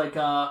 Kojiro's like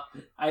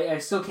I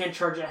still can't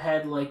charge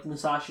ahead like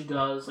Musashi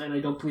does, and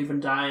I don't believe in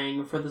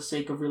dying for the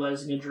sake of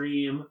realizing a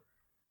dream.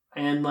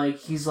 And like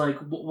he's like,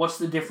 "What's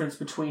the difference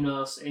between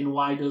us, and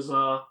why is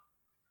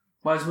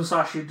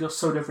Musashi just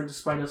so different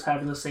despite us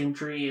having the same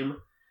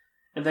dream?"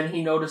 And then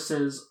he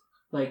notices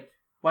like,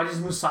 why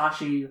does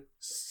Musashi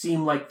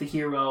seem like the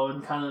hero?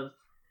 And kind of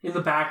in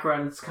the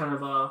background, it's kind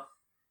of a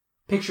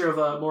picture of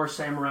a more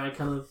samurai,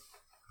 kind of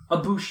a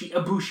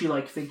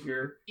Bushi-like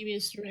figure. Maybe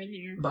it's right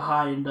here.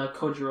 Behind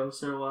Kojiro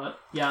silhouette.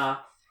 Yeah.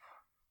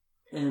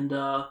 And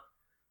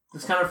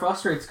this kind of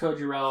frustrates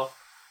Kojiro.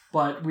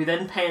 But we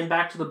then pan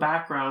back to the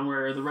background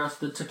where the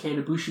rest of the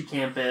Takeda Bushi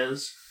camp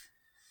is.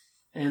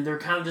 And they're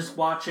kind of just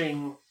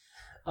watching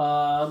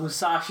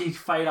Musashi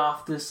fight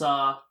off this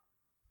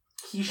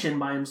Kishin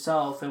by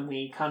himself. And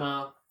we kind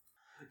of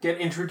get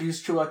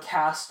introduced to a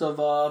cast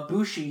of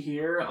Bushi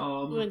here.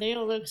 Ooh, they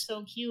all look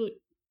so cute.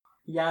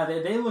 Yeah,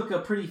 they look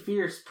pretty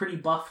fierce, pretty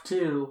buff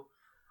too.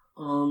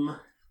 And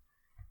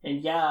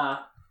yeah,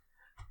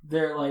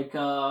 they're like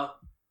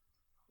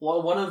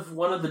one of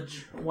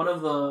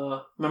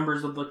the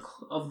members of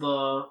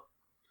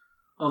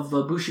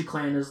the Bushi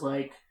clan is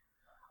like,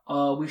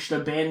 we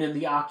should abandon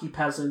the Aki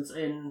peasants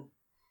and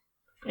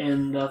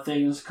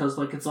things because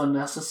like it's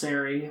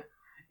unnecessary.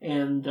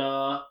 And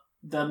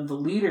then the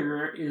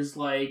leader is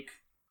like,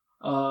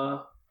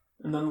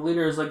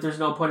 there's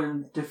no point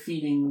in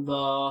defeating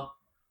the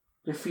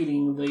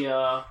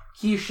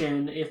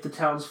Kishin if the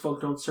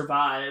townsfolk don't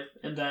survive.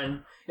 And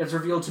then it's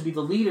revealed to be the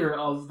leader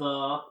of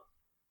the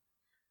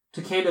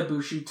Takeda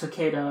Bushi,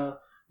 Takeda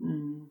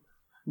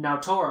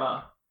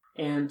Naotora.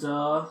 And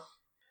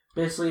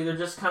basically they're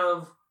just kind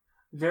of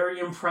very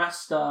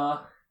impressed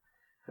by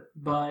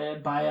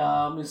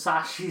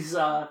Musashi's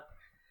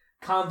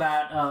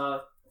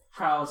combat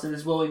prowess and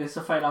his willingness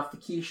to fight off the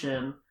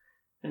Kishin.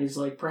 And he's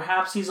like,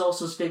 perhaps he's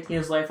also staking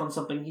his life on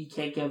something he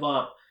can't give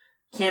up.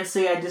 Can't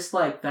say I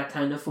dislike that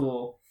kind of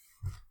fool.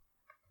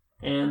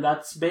 And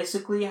that's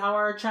basically how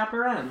our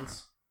chapter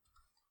ends.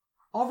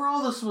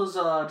 Overall, this was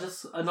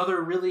just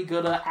another really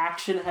good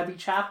action-heavy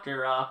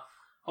chapter.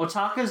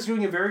 Otaka's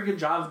doing a very good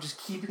job of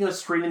just keeping us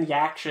straight in the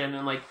action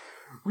and like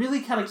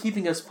really kind of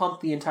keeping us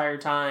pumped the entire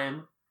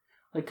time.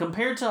 Like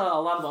compared to a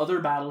lot of other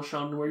battles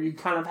shown where you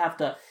kind of have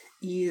to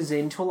ease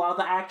into a lot of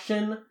the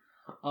action,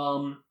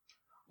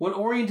 what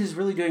Orient is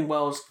really doing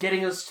well is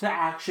getting us to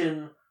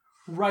action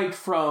right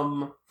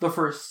from the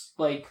first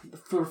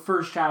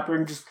chapter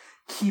and just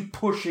keep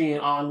pushing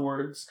it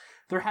onwards.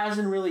 There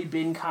hasn't really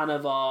been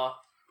not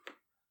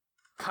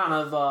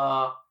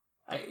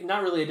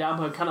really a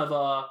downpoint, kind of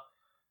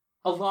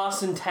a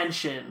loss in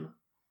tension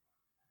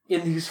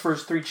in these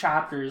first three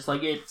chapters.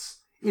 Like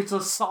it's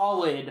a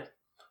solid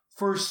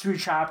first three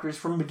chapters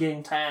from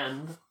beginning to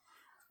end.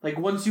 Like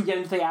once you get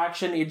into the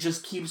action, it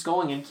just keeps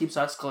going and keeps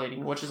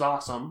escalating, which is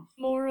awesome.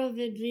 More of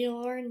it,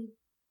 VLR.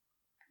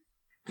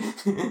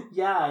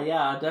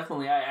 Yeah,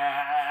 definitely.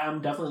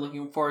 I'm definitely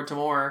looking forward to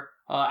more.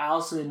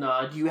 Allison,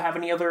 do you have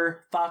any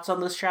other thoughts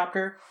on this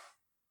chapter?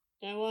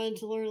 I wanted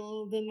to learn a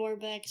little bit more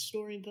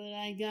backstory, but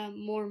I got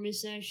more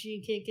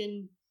Musashi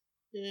kicking.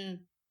 The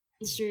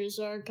monsters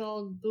are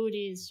called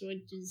booties,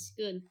 which is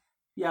good.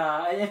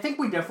 Yeah, I think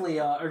we definitely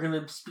are going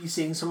to be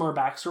seeing some more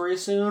backstory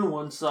soon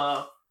once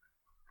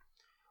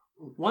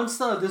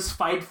this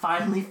fight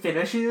finally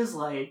finishes.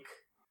 Like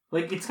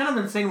it's kind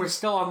of insane. We're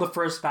still on the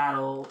first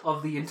battle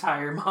of the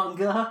entire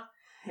manga,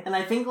 and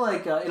I think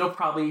it'll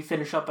probably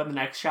finish up in the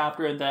next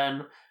chapter, and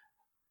then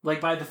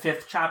by the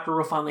 5th chapter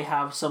we'll finally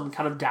have some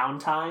kind of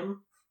downtime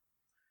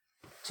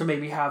to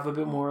maybe have a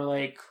bit more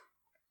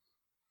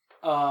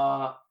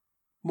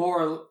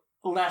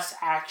less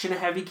action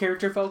heavy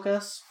character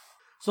focus.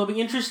 So it'll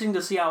be interesting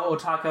to see how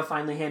Otaka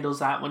finally handles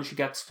that when she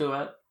gets to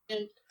it.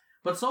 And,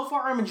 but so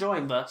far, I'm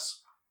enjoying this.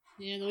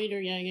 Yeah, the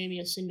leader guy gave me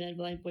a Sinbad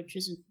vibe, which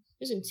isn't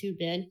too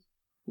bad.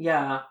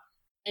 Yeah.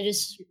 I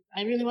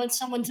really want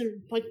someone to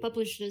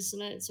publish this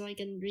so I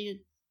can read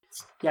it.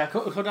 Yeah,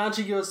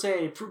 Kodansha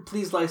USA,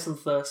 please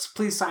license this.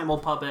 Please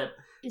simulpub it.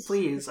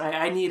 Please,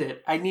 I need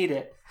it. I need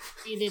it.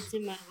 I need it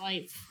in my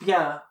life.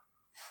 Yeah.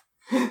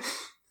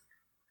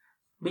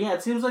 But yeah,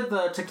 it seems like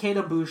the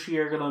Takeda Bushi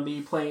are going to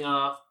be playing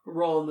a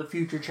role in the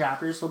future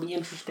chapters, so it'll be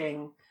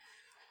interesting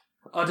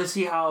to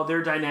see how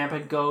their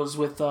dynamic goes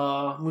with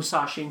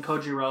Musashi and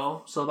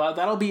Kojiro. So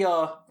that'll be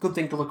a good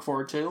thing to look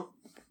forward to.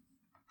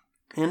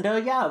 And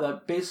yeah,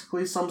 that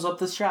basically sums up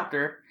this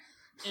chapter.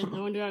 And I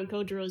wonder how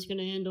Kojiro is going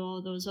to handle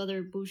all those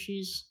other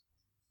Bushis.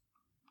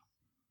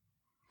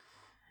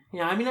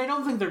 Yeah, I mean, I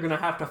don't think they're going to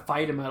have to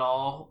fight him at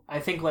all. I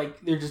think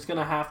they're just going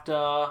to have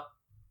to...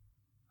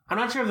 I'm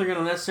not sure if they're going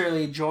to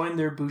necessarily join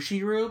their Bushi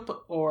group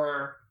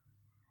or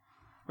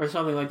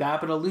something like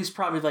that, but at least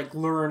probably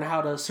learn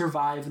how to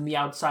survive in the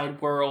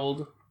outside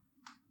world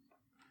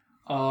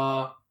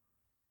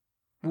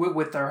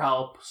with their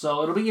help.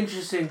 So it'll be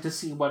interesting to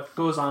see what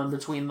goes on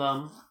between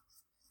them.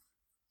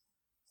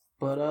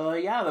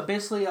 But yeah, that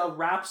basically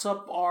wraps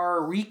up our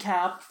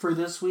recap for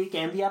this week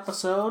and the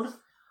episode.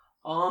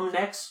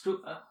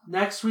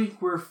 Next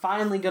week we're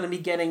finally going to be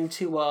getting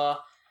to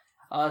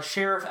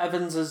Sheriff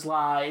Evans's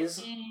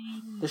Lies,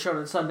 the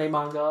Shonen Sunday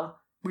manga.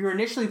 We were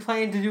initially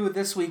planning to do it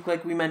this week,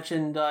 like we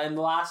mentioned in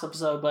the last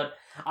episode, but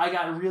I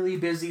got really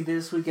busy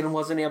this week and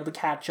wasn't able to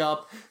catch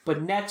up.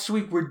 But next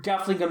week, we're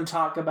definitely going to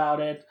talk about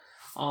it.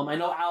 I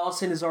know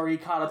Allison is already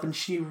caught up and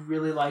she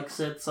really likes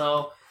it,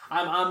 so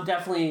I'm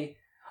definitely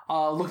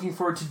looking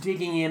forward to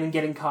digging in and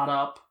getting caught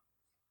up.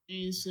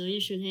 And so you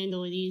should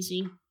handle it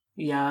easy.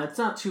 Yeah, it's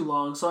not too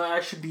long, so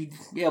I should be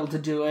able to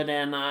do it,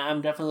 and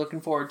I'm definitely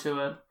looking forward to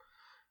it.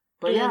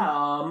 But yeah,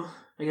 I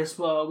guess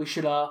we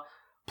should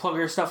plug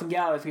our stuff and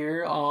get out of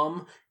here.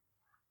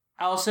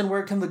 Allison,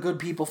 where can the good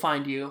people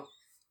find you?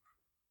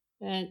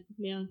 At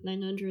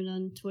 900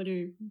 on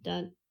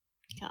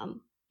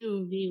Twitter.com.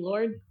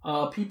 VLord.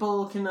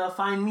 People can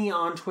find me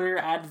on Twitter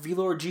at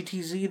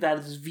VLordGTZ. That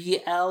is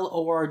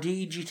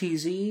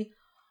VLORDGTZ.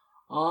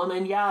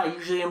 And yeah,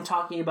 usually I'm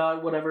talking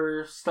about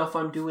whatever stuff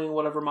I'm doing,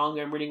 whatever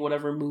manga I'm reading,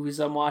 whatever movies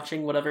I'm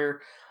watching,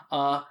 whatever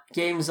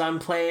games I'm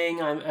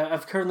playing.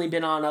 I've currently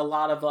been on a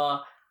lot of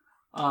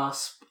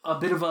a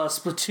bit of a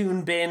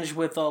Splatoon binge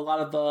with a lot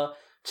of the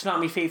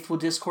Tsunami Faithful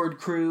Discord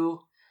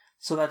crew,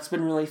 so that's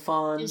been really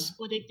fun.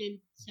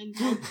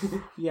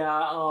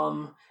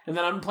 Yeah, and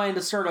then I'm planning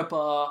to start up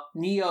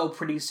Neo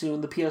pretty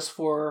soon, the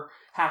PS4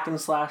 hack and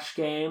slash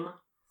game.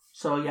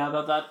 So yeah,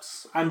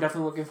 that's I'm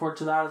definitely looking forward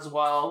to that as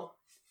well.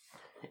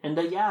 And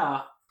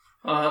yeah,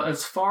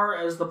 as far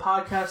as the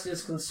podcast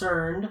is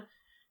concerned,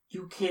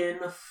 you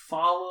can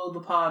follow the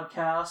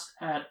podcast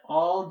at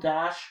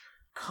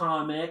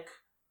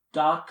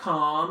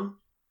all-comic.com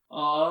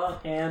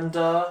and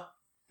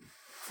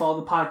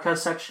follow the podcast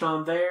section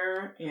on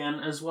there,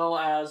 and as well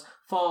as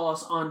follow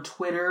us on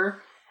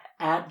Twitter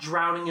at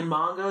Drowning in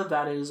Manga.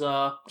 That is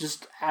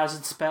just as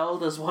it's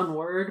spelled, as one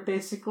word,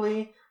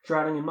 basically.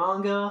 Drowning in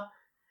Manga.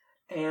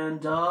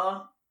 And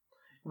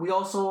we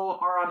also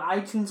are on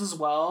iTunes as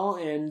well,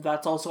 and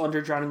that's also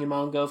under Drowning in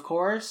Manga, of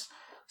course.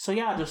 So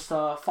yeah, just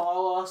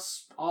follow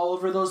us all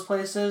over those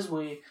places.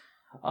 We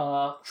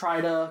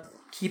try to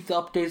keep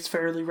the updates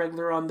fairly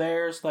regular on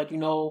there so that you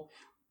know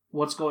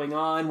what's going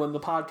on when the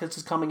podcast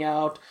is coming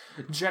out.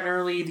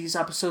 Generally, these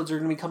episodes are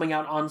going to be coming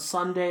out on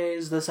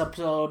Sundays. This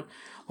episode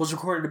was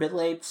recorded a bit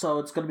late, so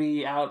it's going to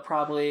be out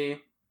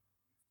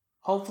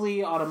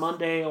hopefully on a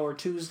Monday or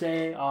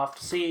Tuesday. I'll have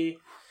to see.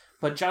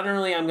 But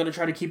generally, I'm going to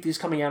try to keep these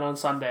coming out on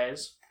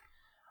Sundays.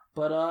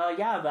 But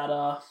yeah,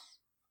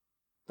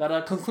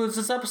 that concludes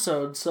this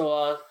episode.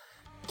 So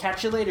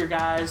catch you later,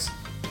 guys.